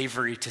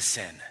slavery to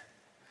sin.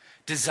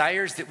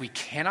 Desires that we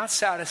cannot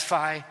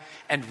satisfy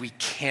and we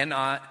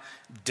cannot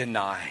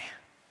deny.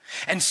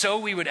 And so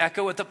we would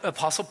echo what the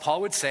Apostle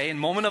Paul would say in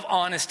moment of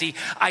honesty,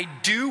 I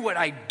do what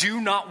I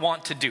do not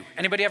want to do.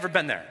 Anybody ever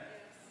been there?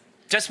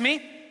 Just me?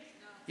 No.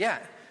 Yeah.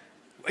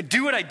 I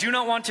do what I do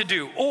not want to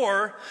do.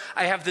 Or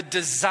I have the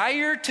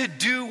desire to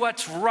do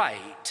what's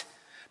right,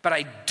 but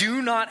I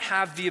do not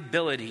have the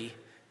ability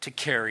to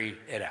carry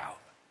it out.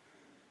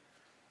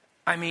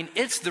 I mean,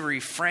 it's the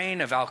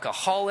refrain of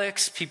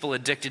alcoholics, people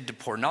addicted to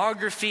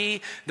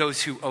pornography,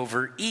 those who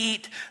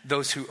overeat,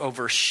 those who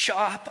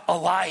overshop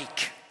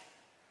alike.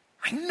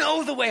 I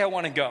know the way I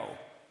want to go,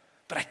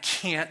 but I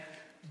can't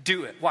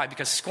do it. Why?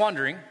 Because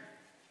squandering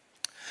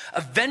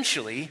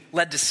eventually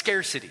led to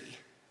scarcity,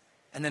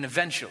 and then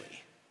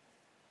eventually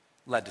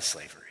led to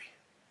slavery.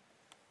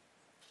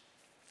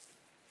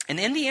 And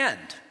in the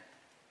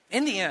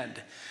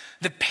end,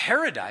 the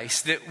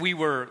paradise that we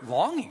were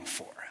longing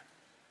for,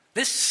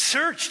 this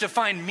search to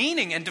find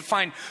meaning and to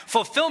find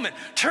fulfillment,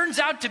 turns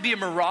out to be a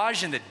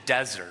mirage in the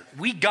desert.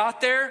 We got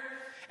there,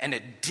 and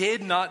it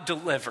did not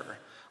deliver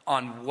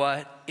on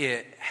what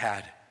it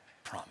had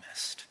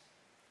promised.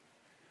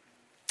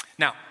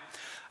 Now,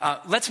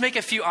 let's make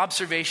a few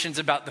observations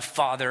about the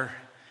Father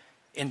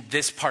in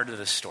this part of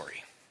the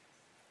story.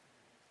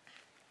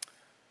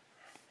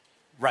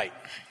 Right.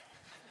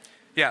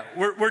 Yeah,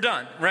 we're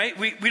done, right?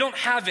 We don't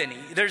have any.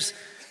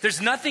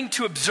 There's nothing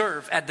to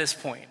observe at this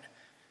point.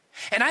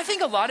 And I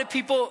think a lot of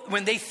people,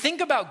 when they think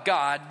about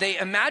God, they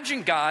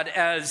imagine God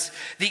as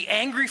the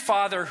angry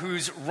father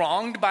who's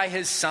wronged by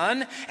his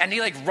son, and he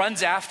like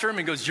runs after him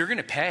and goes, you're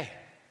gonna pay.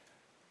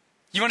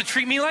 You wanna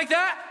treat me like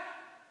that?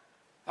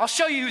 I'll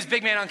show you who's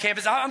big man on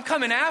campus. I'm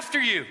coming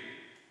after you.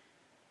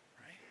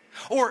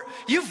 Right? Or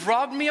you've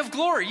robbed me of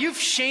glory. You've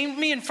shamed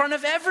me in front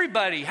of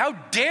everybody. How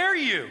dare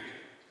you?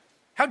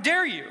 How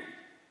dare you?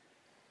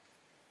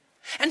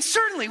 And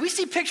certainly we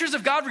see pictures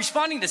of God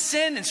responding to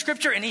sin in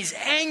Scripture, and he's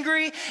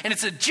angry, and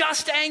it's a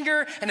just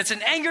anger, and it's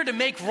an anger to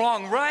make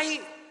wrong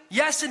right.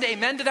 Yes and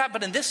amen to that,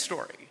 but in this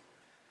story,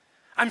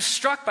 I'm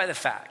struck by the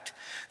fact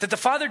that the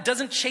Father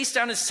doesn't chase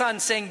down his son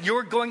saying,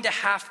 you're going to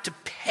have to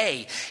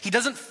pay. He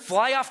doesn't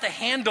fly off the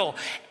handle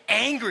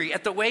angry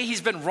at the way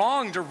he's been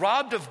wronged or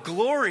robbed of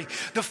glory.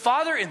 The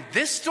Father in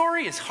this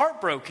story is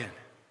heartbroken.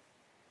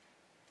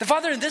 The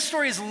Father in this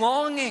story is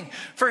longing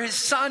for his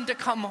son to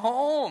come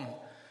home.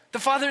 The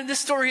Father in this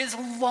story is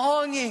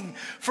longing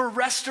for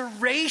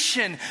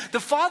restoration. The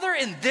Father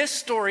in this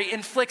story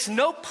inflicts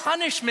no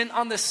punishment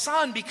on the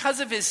Son because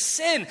of his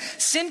sin.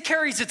 Sin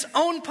carries its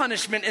own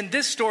punishment in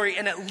this story,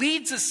 and it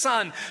leads the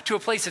Son to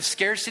a place of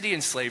scarcity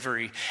and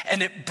slavery,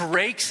 and it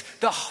breaks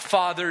the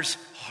Father's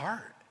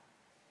heart.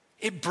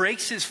 It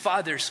breaks his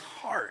Father's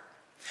heart.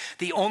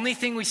 The only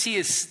thing we see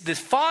is the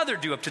Father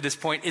do up to this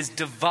point is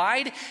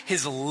divide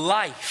his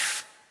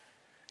life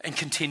and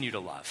continue to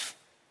love.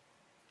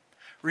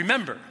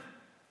 Remember,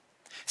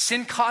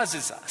 sin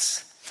causes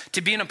us to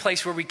be in a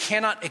place where we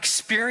cannot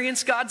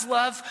experience God's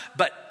love,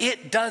 but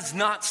it does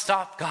not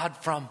stop God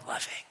from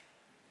loving.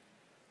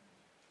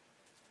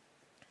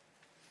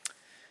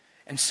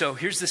 And so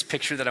here's this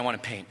picture that I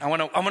want to paint. I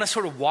want to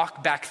sort of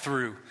walk back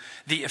through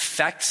the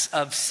effects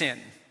of sin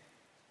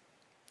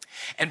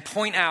and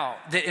point out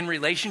that in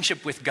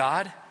relationship with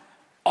God,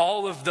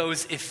 all of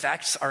those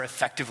effects are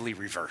effectively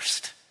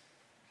reversed.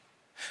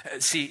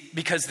 See,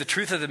 because the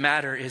truth of the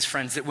matter is,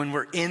 friends, that when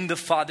we're in the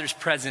Father's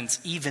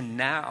presence, even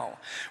now,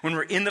 when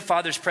we're in the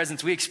Father's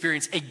presence, we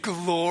experience a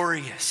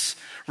glorious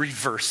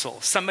reversal.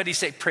 Somebody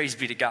say, praise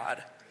be to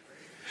God.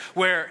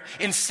 Where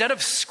instead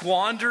of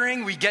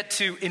squandering, we get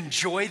to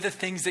enjoy the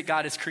things that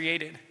God has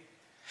created.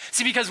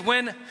 See, because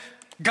when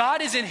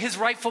God is in his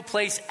rightful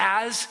place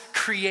as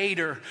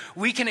creator,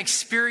 we can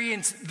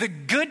experience the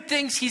good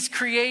things he's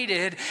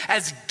created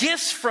as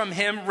gifts from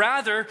him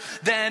rather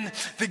than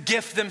the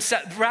gift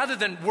themselves. Rather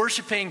than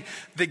worshiping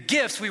the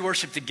gifts, we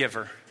worship the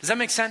giver. Does that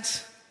make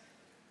sense?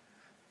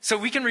 So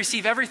we can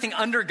receive everything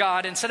under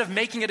God. Instead of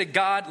making it a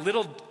God,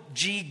 little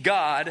g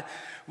God,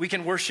 we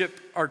can worship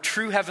our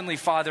true heavenly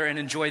Father and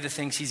enjoy the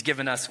things he's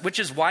given us, which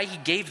is why he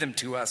gave them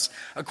to us,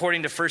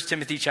 according to 1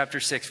 Timothy chapter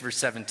 6, verse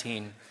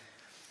 17.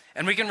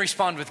 And we can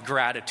respond with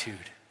gratitude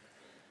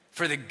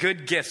for the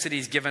good gifts that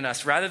he's given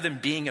us rather than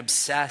being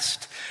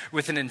obsessed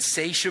with an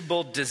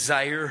insatiable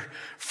desire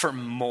for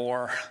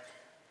more.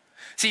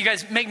 See, you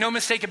guys, make no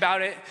mistake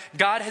about it.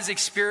 God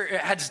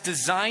has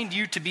designed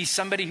you to be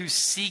somebody who's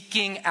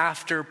seeking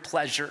after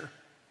pleasure,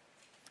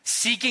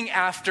 seeking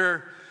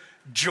after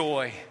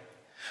joy.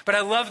 But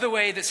I love the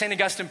way that St.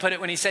 Augustine put it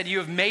when he said, you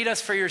have made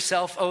us for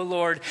yourself, O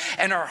Lord,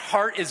 and our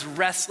heart is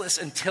restless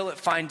until it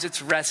finds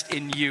its rest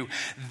in you.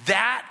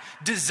 That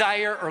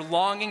desire or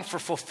longing for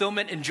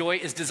fulfillment and joy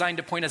is designed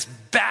to point us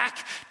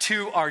back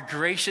to our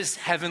gracious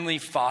Heavenly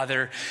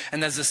Father.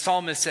 And as the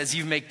psalmist says,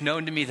 you make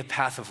known to me the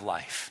path of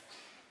life.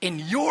 In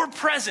your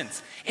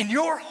presence, in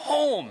your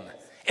home,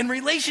 in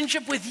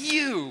relationship with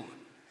you,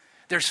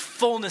 there's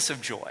fullness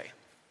of joy.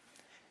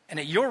 And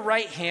at your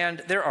right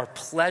hand, there are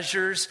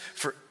pleasures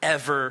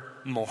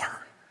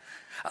forevermore.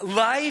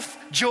 Life,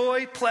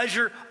 joy,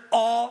 pleasure,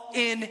 all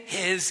in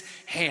his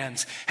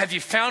hands. Have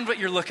you found what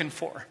you're looking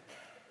for?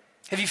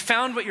 Have you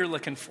found what you're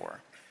looking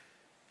for?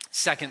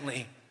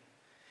 Secondly,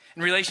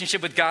 in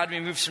relationship with God, we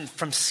move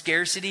from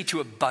scarcity to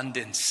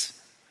abundance.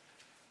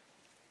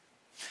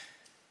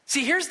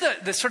 See, here's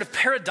the sort of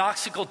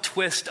paradoxical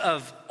twist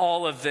of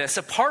all of this.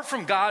 Apart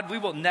from God, we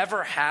will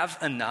never have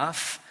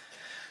enough.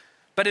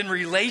 But in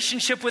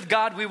relationship with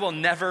God, we will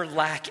never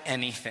lack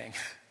anything.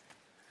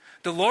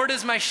 The Lord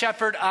is my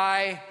shepherd,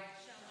 I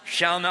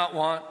shall not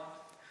want.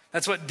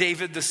 That's what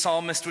David the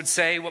psalmist would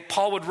say. What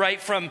Paul would write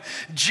from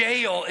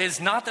jail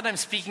is not that I'm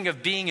speaking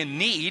of being in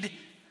need,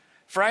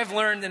 for I've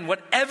learned in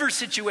whatever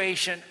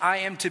situation I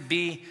am to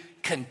be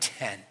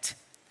content.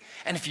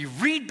 And if you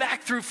read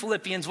back through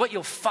Philippians, what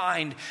you'll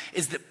find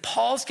is that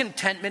Paul's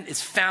contentment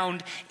is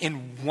found in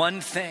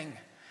one thing.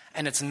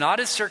 And it's not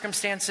his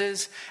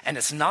circumstances, and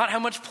it's not how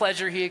much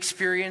pleasure he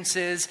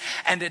experiences,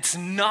 and it's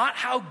not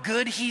how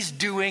good he's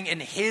doing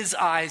in his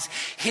eyes.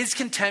 His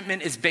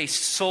contentment is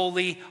based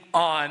solely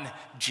on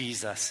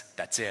Jesus.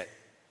 That's it.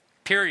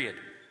 Period.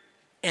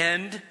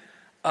 End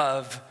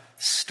of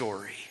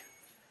story.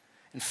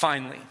 And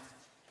finally,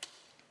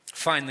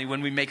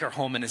 when we make our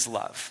home in his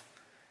love,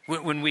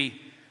 when we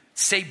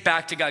say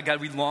back to God, God,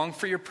 we long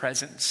for your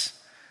presence,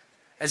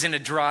 as in a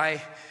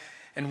dry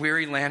and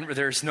weary land where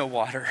there is no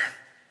water.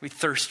 We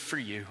thirst for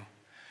you.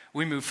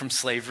 We move from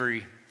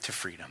slavery to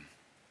freedom.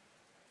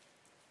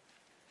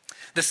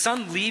 The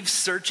son leaves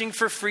searching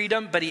for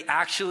freedom, but he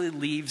actually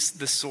leaves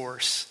the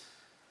source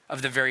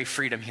of the very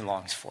freedom he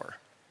longs for.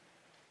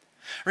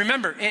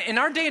 Remember, in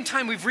our day and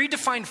time, we've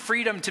redefined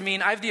freedom to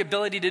mean I have the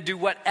ability to do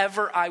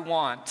whatever I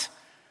want.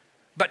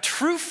 But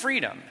true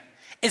freedom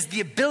is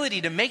the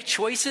ability to make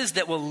choices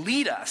that will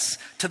lead us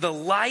to the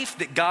life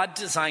that God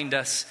designed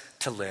us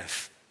to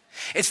live.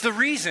 It's the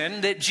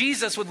reason that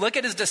Jesus would look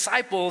at his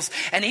disciples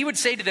and he would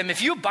say to them,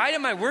 if you abide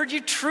in my word, you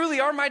truly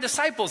are my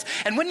disciples.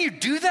 And when you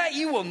do that,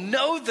 you will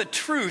know the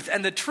truth,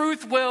 and the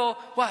truth will,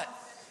 what?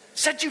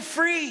 Set you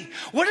free.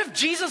 What if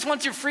Jesus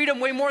wants your freedom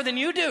way more than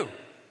you do?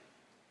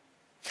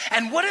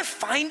 And what if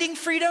finding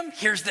freedom,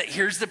 here's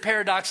the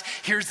paradox,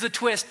 here's the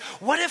twist.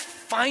 What if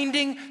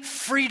finding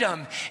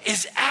freedom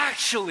is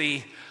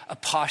actually a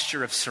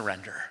posture of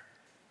surrender?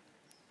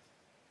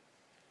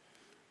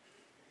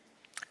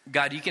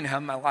 God, you can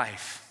have my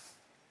life.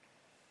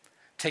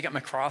 Take up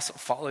my cross, I'll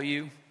follow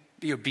you,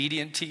 be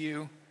obedient to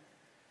you.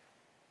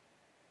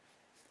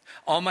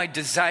 All my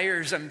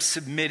desires I'm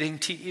submitting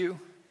to you.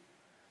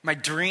 My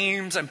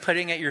dreams I'm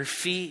putting at your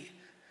feet.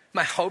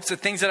 My hopes, the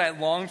things that I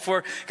long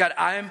for, God,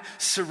 I'm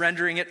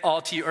surrendering it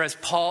all to you. Or as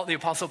Paul, the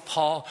Apostle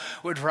Paul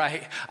would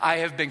write, I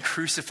have been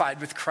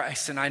crucified with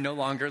Christ and I no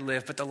longer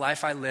live, but the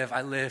life I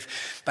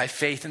live by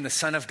faith in the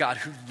Son of God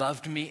who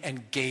loved me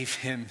and gave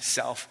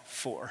himself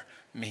for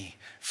me.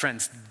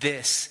 Friends,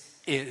 this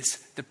is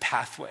the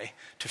pathway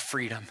to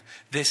freedom.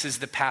 This is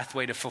the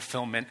pathway to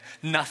fulfillment.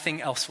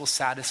 Nothing else will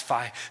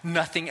satisfy.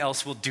 Nothing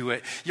else will do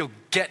it. You'll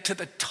get to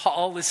the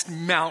tallest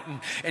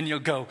mountain and you'll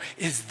go,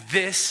 is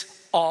this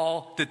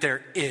all that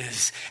there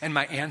is? And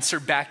my answer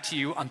back to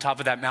you on top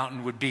of that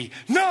mountain would be,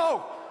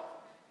 no,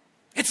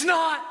 it's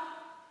not.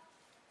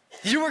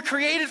 You were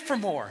created for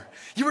more.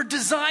 You were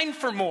designed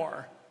for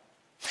more.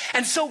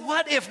 And so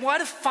what if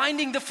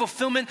finding the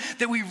fulfillment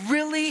that we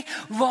really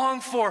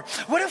long for,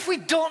 what if we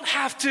don't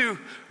have to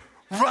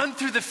run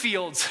through the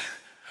fields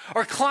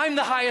or climb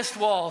the highest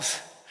walls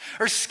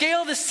or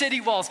scale the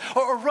city walls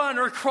or run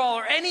or crawl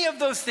or any of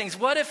those things?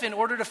 What if in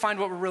order to find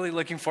what we're really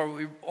looking for, what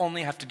we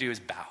only have to do is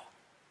bow?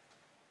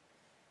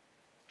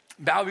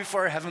 Bow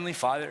before our Heavenly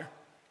Father.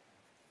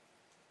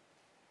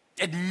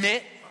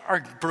 Admit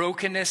our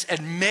brokenness,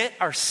 admit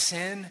our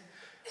sin,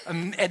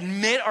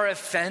 admit our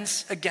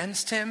offense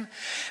against him,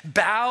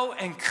 bow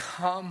and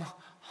come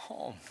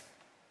home.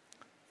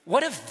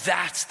 What if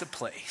that's the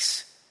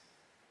place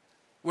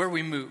where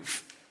we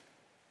move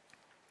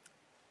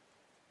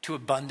to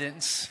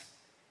abundance,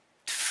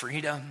 to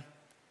freedom,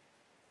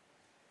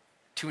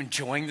 to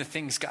enjoying the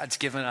things God's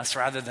given us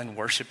rather than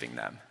worshiping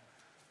them?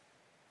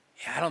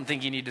 Yeah, I don't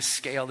think you need to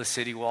scale the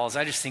city walls.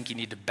 I just think you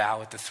need to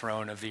bow at the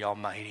throne of the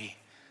Almighty.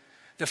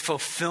 The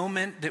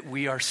fulfillment that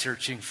we are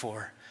searching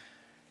for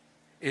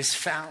is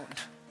found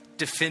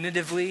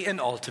definitively and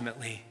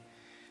ultimately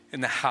in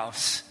the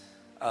house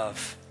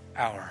of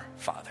our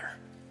Father.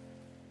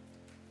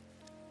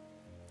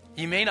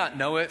 You may not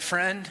know it,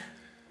 friend,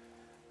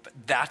 but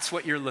that's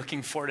what you're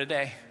looking for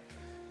today,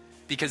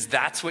 because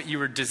that's what you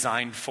were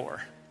designed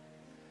for.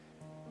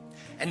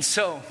 And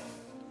so,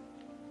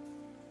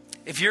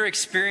 If you're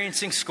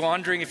experiencing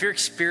squandering, if you're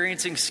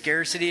experiencing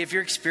scarcity, if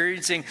you're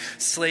experiencing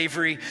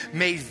slavery,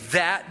 may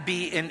that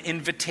be an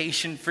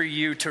invitation for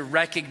you to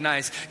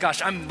recognize,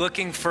 gosh, I'm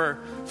looking for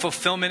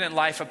fulfillment in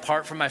life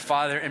apart from my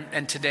Father,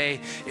 and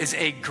today is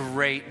a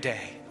great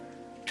day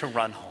to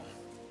run home.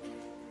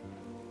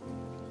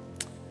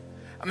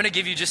 I'm going to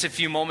give you just a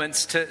few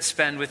moments to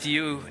spend with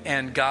you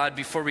and God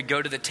before we go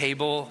to the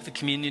table, the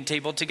communion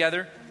table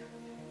together.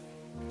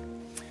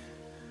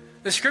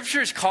 The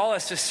scriptures call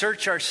us to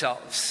search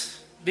ourselves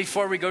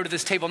before we go to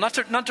this table, not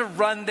to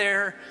run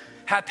there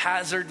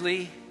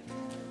haphazardly,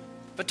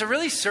 but to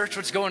really search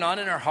what's going on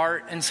in our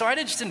heart. And so I'd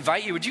just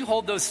invite you, would you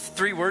hold those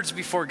three words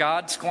before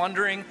God?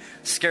 Squandering,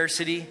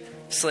 scarcity,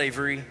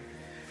 slavery.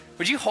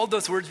 Would you hold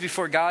those words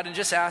before God and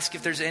just ask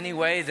if there's any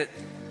way that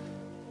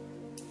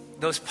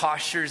those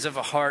postures of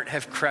a heart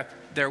have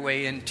crept their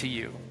way into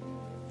you?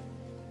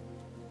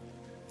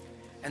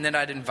 And then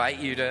I'd invite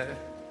you to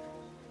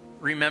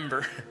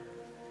remember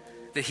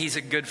that he's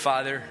a good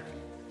Father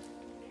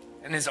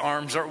and his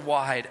arms are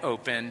wide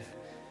open.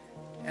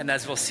 And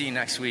as we'll see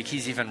next week,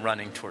 he's even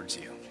running towards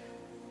you.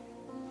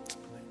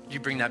 You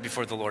bring that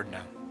before the Lord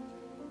now.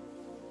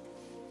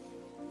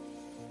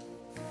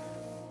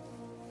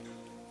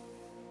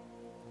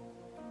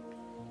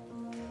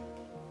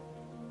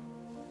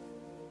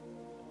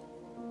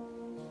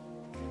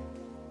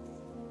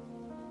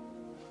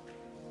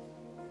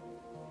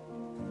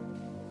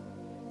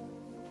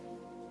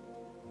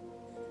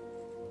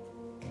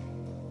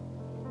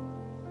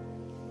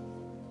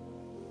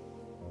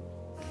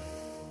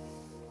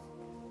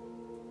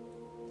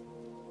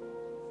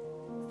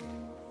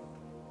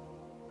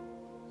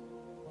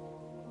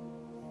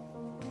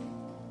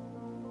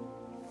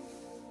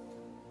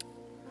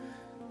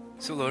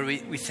 So Lord,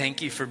 we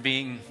thank you for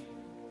being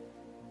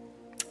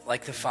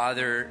like the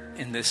Father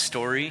in this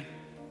story.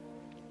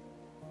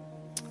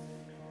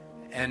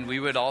 And we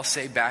would all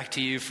say back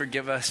to you,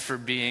 forgive us for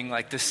being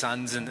like the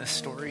sons in this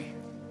story.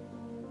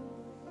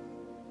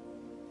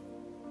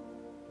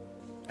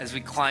 As we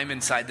climb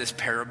inside this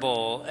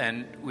parable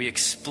and we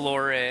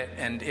explore it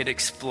and it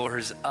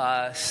explores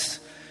us,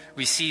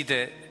 we see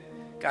that,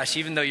 gosh,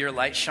 even though your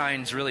light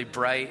shines really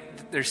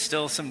bright, there's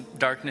still some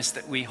darkness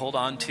that we hold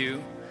on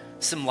to.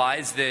 Some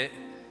lies that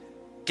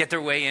get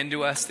their way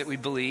into us that we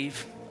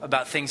believe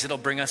about things that'll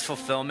bring us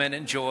fulfillment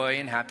and joy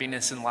and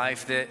happiness in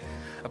life that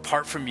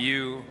apart from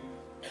you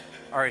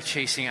are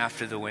chasing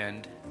after the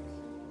wind.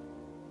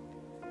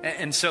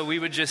 And so we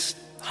would just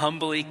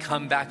humbly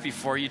come back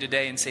before you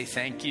today and say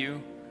thank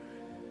you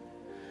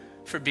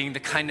for being the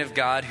kind of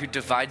God who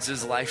divides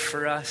his life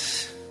for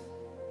us,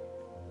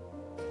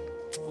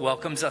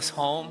 welcomes us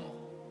home,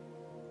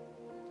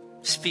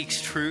 speaks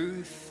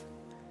truth,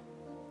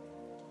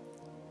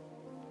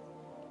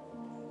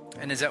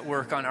 and is at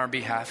work on our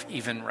behalf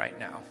even right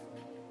now.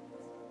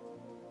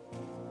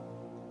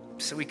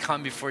 So we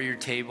come before your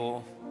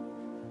table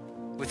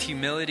with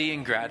humility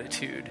and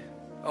gratitude,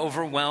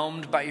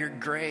 overwhelmed by your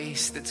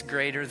grace that's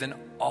greater than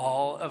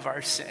all of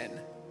our sin.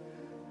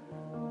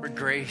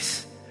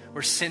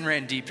 Where sin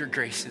ran deep, your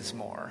grace is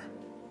more.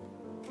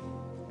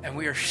 And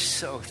we are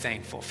so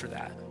thankful for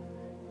that.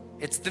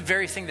 It's the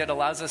very thing that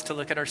allows us to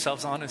look at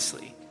ourselves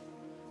honestly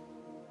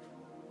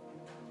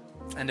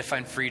and to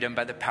find freedom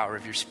by the power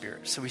of your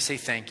Spirit. So we say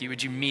thank you.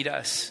 Would you meet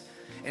us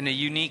in a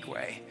unique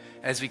way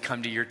as we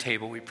come to your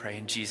table, we pray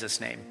in Jesus'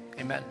 name.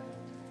 Amen.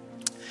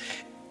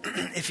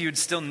 If you would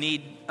still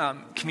need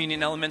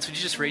communion elements, would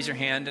you just raise your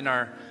hand and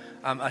our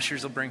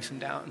ushers will bring some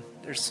down.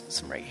 There's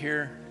some right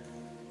here.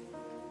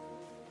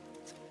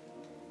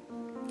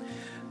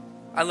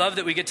 I love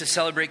that we get to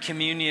celebrate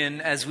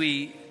communion as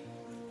we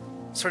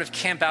sort of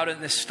camp out in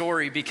this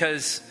story,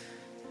 because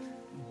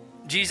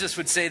Jesus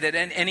would say that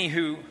any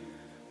who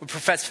would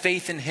profess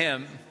faith in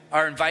him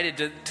are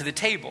invited to the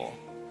table.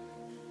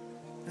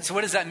 And so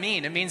what does that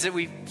mean? It means that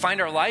we find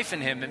our life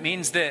in him. It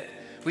means that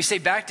we say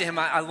back to him,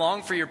 I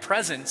long for your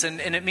presence. And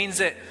it means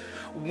that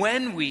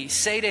when we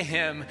say to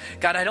him,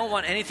 God, I don't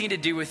want anything to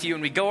do with you,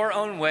 and we go our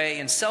own way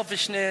in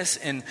selfishness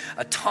and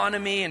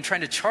autonomy and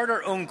trying to chart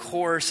our own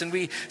course, and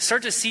we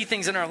start to see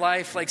things in our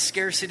life like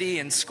scarcity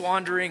and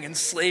squandering and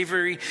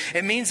slavery,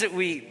 it means that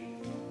we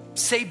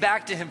say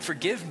back to him,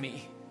 forgive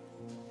me.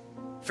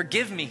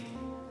 Forgive me.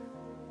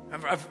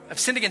 I've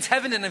sinned against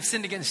heaven and I've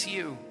sinned against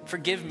you.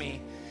 Forgive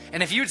me.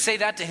 And if you would say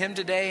that to him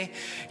today,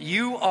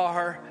 you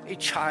are a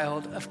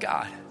child of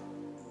God.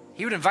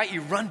 He would invite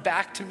you, run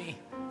back to me.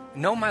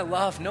 Know my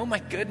love, know my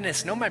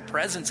goodness, know my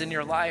presence in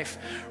your life.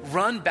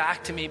 Run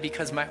back to me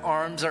because my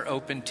arms are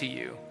open to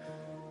you.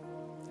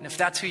 And if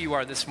that's who you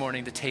are this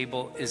morning, the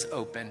table is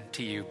open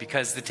to you,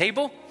 because the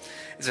table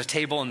is a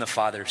table in the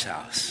Father's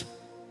house.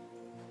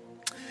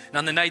 And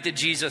on the night that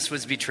Jesus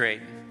was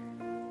betrayed,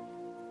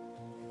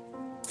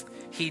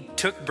 he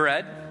took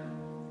bread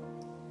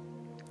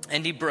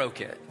and he broke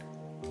it.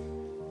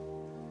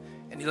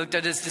 And he looked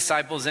at his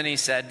disciples and he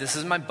said, this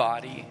is my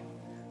body,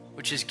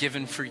 which is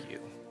given for you.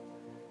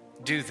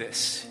 Do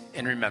this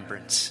in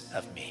remembrance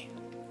of me.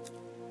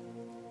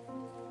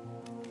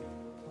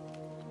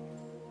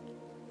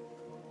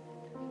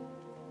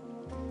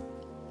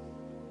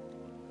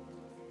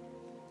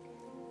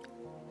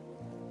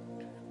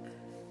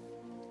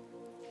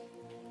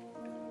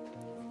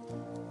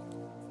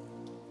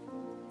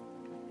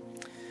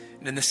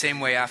 And in the same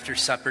way, after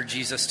supper,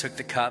 Jesus took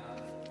the cup.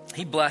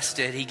 He blessed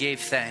it, he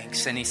gave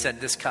thanks, and he said,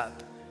 "This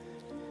cup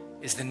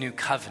is the new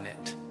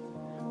covenant,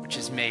 which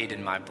is made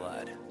in my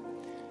blood."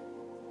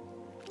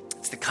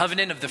 It's the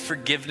covenant of the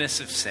forgiveness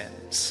of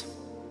sins.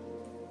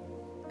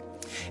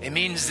 It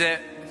means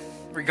that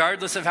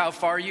regardless of how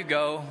far you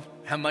go,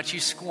 how much you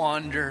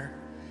squander,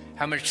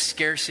 how much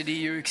scarcity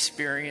you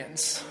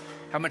experience,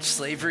 how much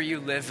slavery you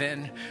live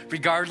in,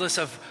 regardless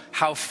of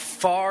how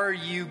far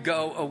you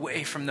go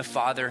away from the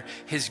Father,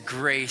 his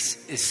grace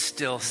is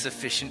still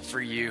sufficient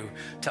for you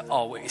to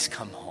always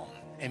come home.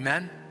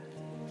 Amen?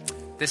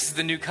 This is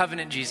the new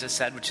covenant, Jesus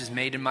said, which is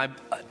made in my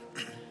blood.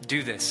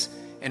 Do this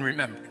in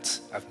remembrance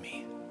of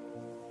me.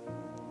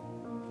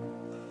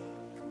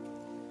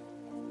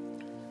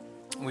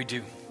 We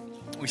do.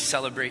 We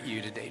celebrate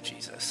you today,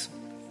 Jesus.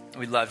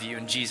 We love you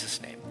in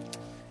Jesus' name.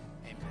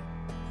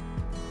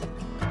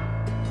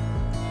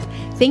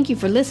 Thank you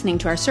for listening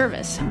to our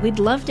service. We'd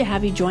love to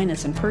have you join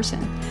us in person.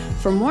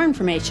 For more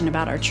information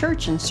about our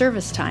church and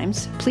service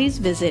times, please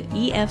visit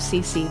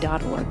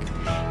efcc.org.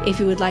 If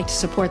you would like to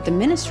support the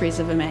ministries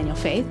of Emmanuel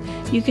Faith,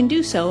 you can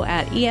do so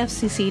at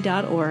efcc.org/give.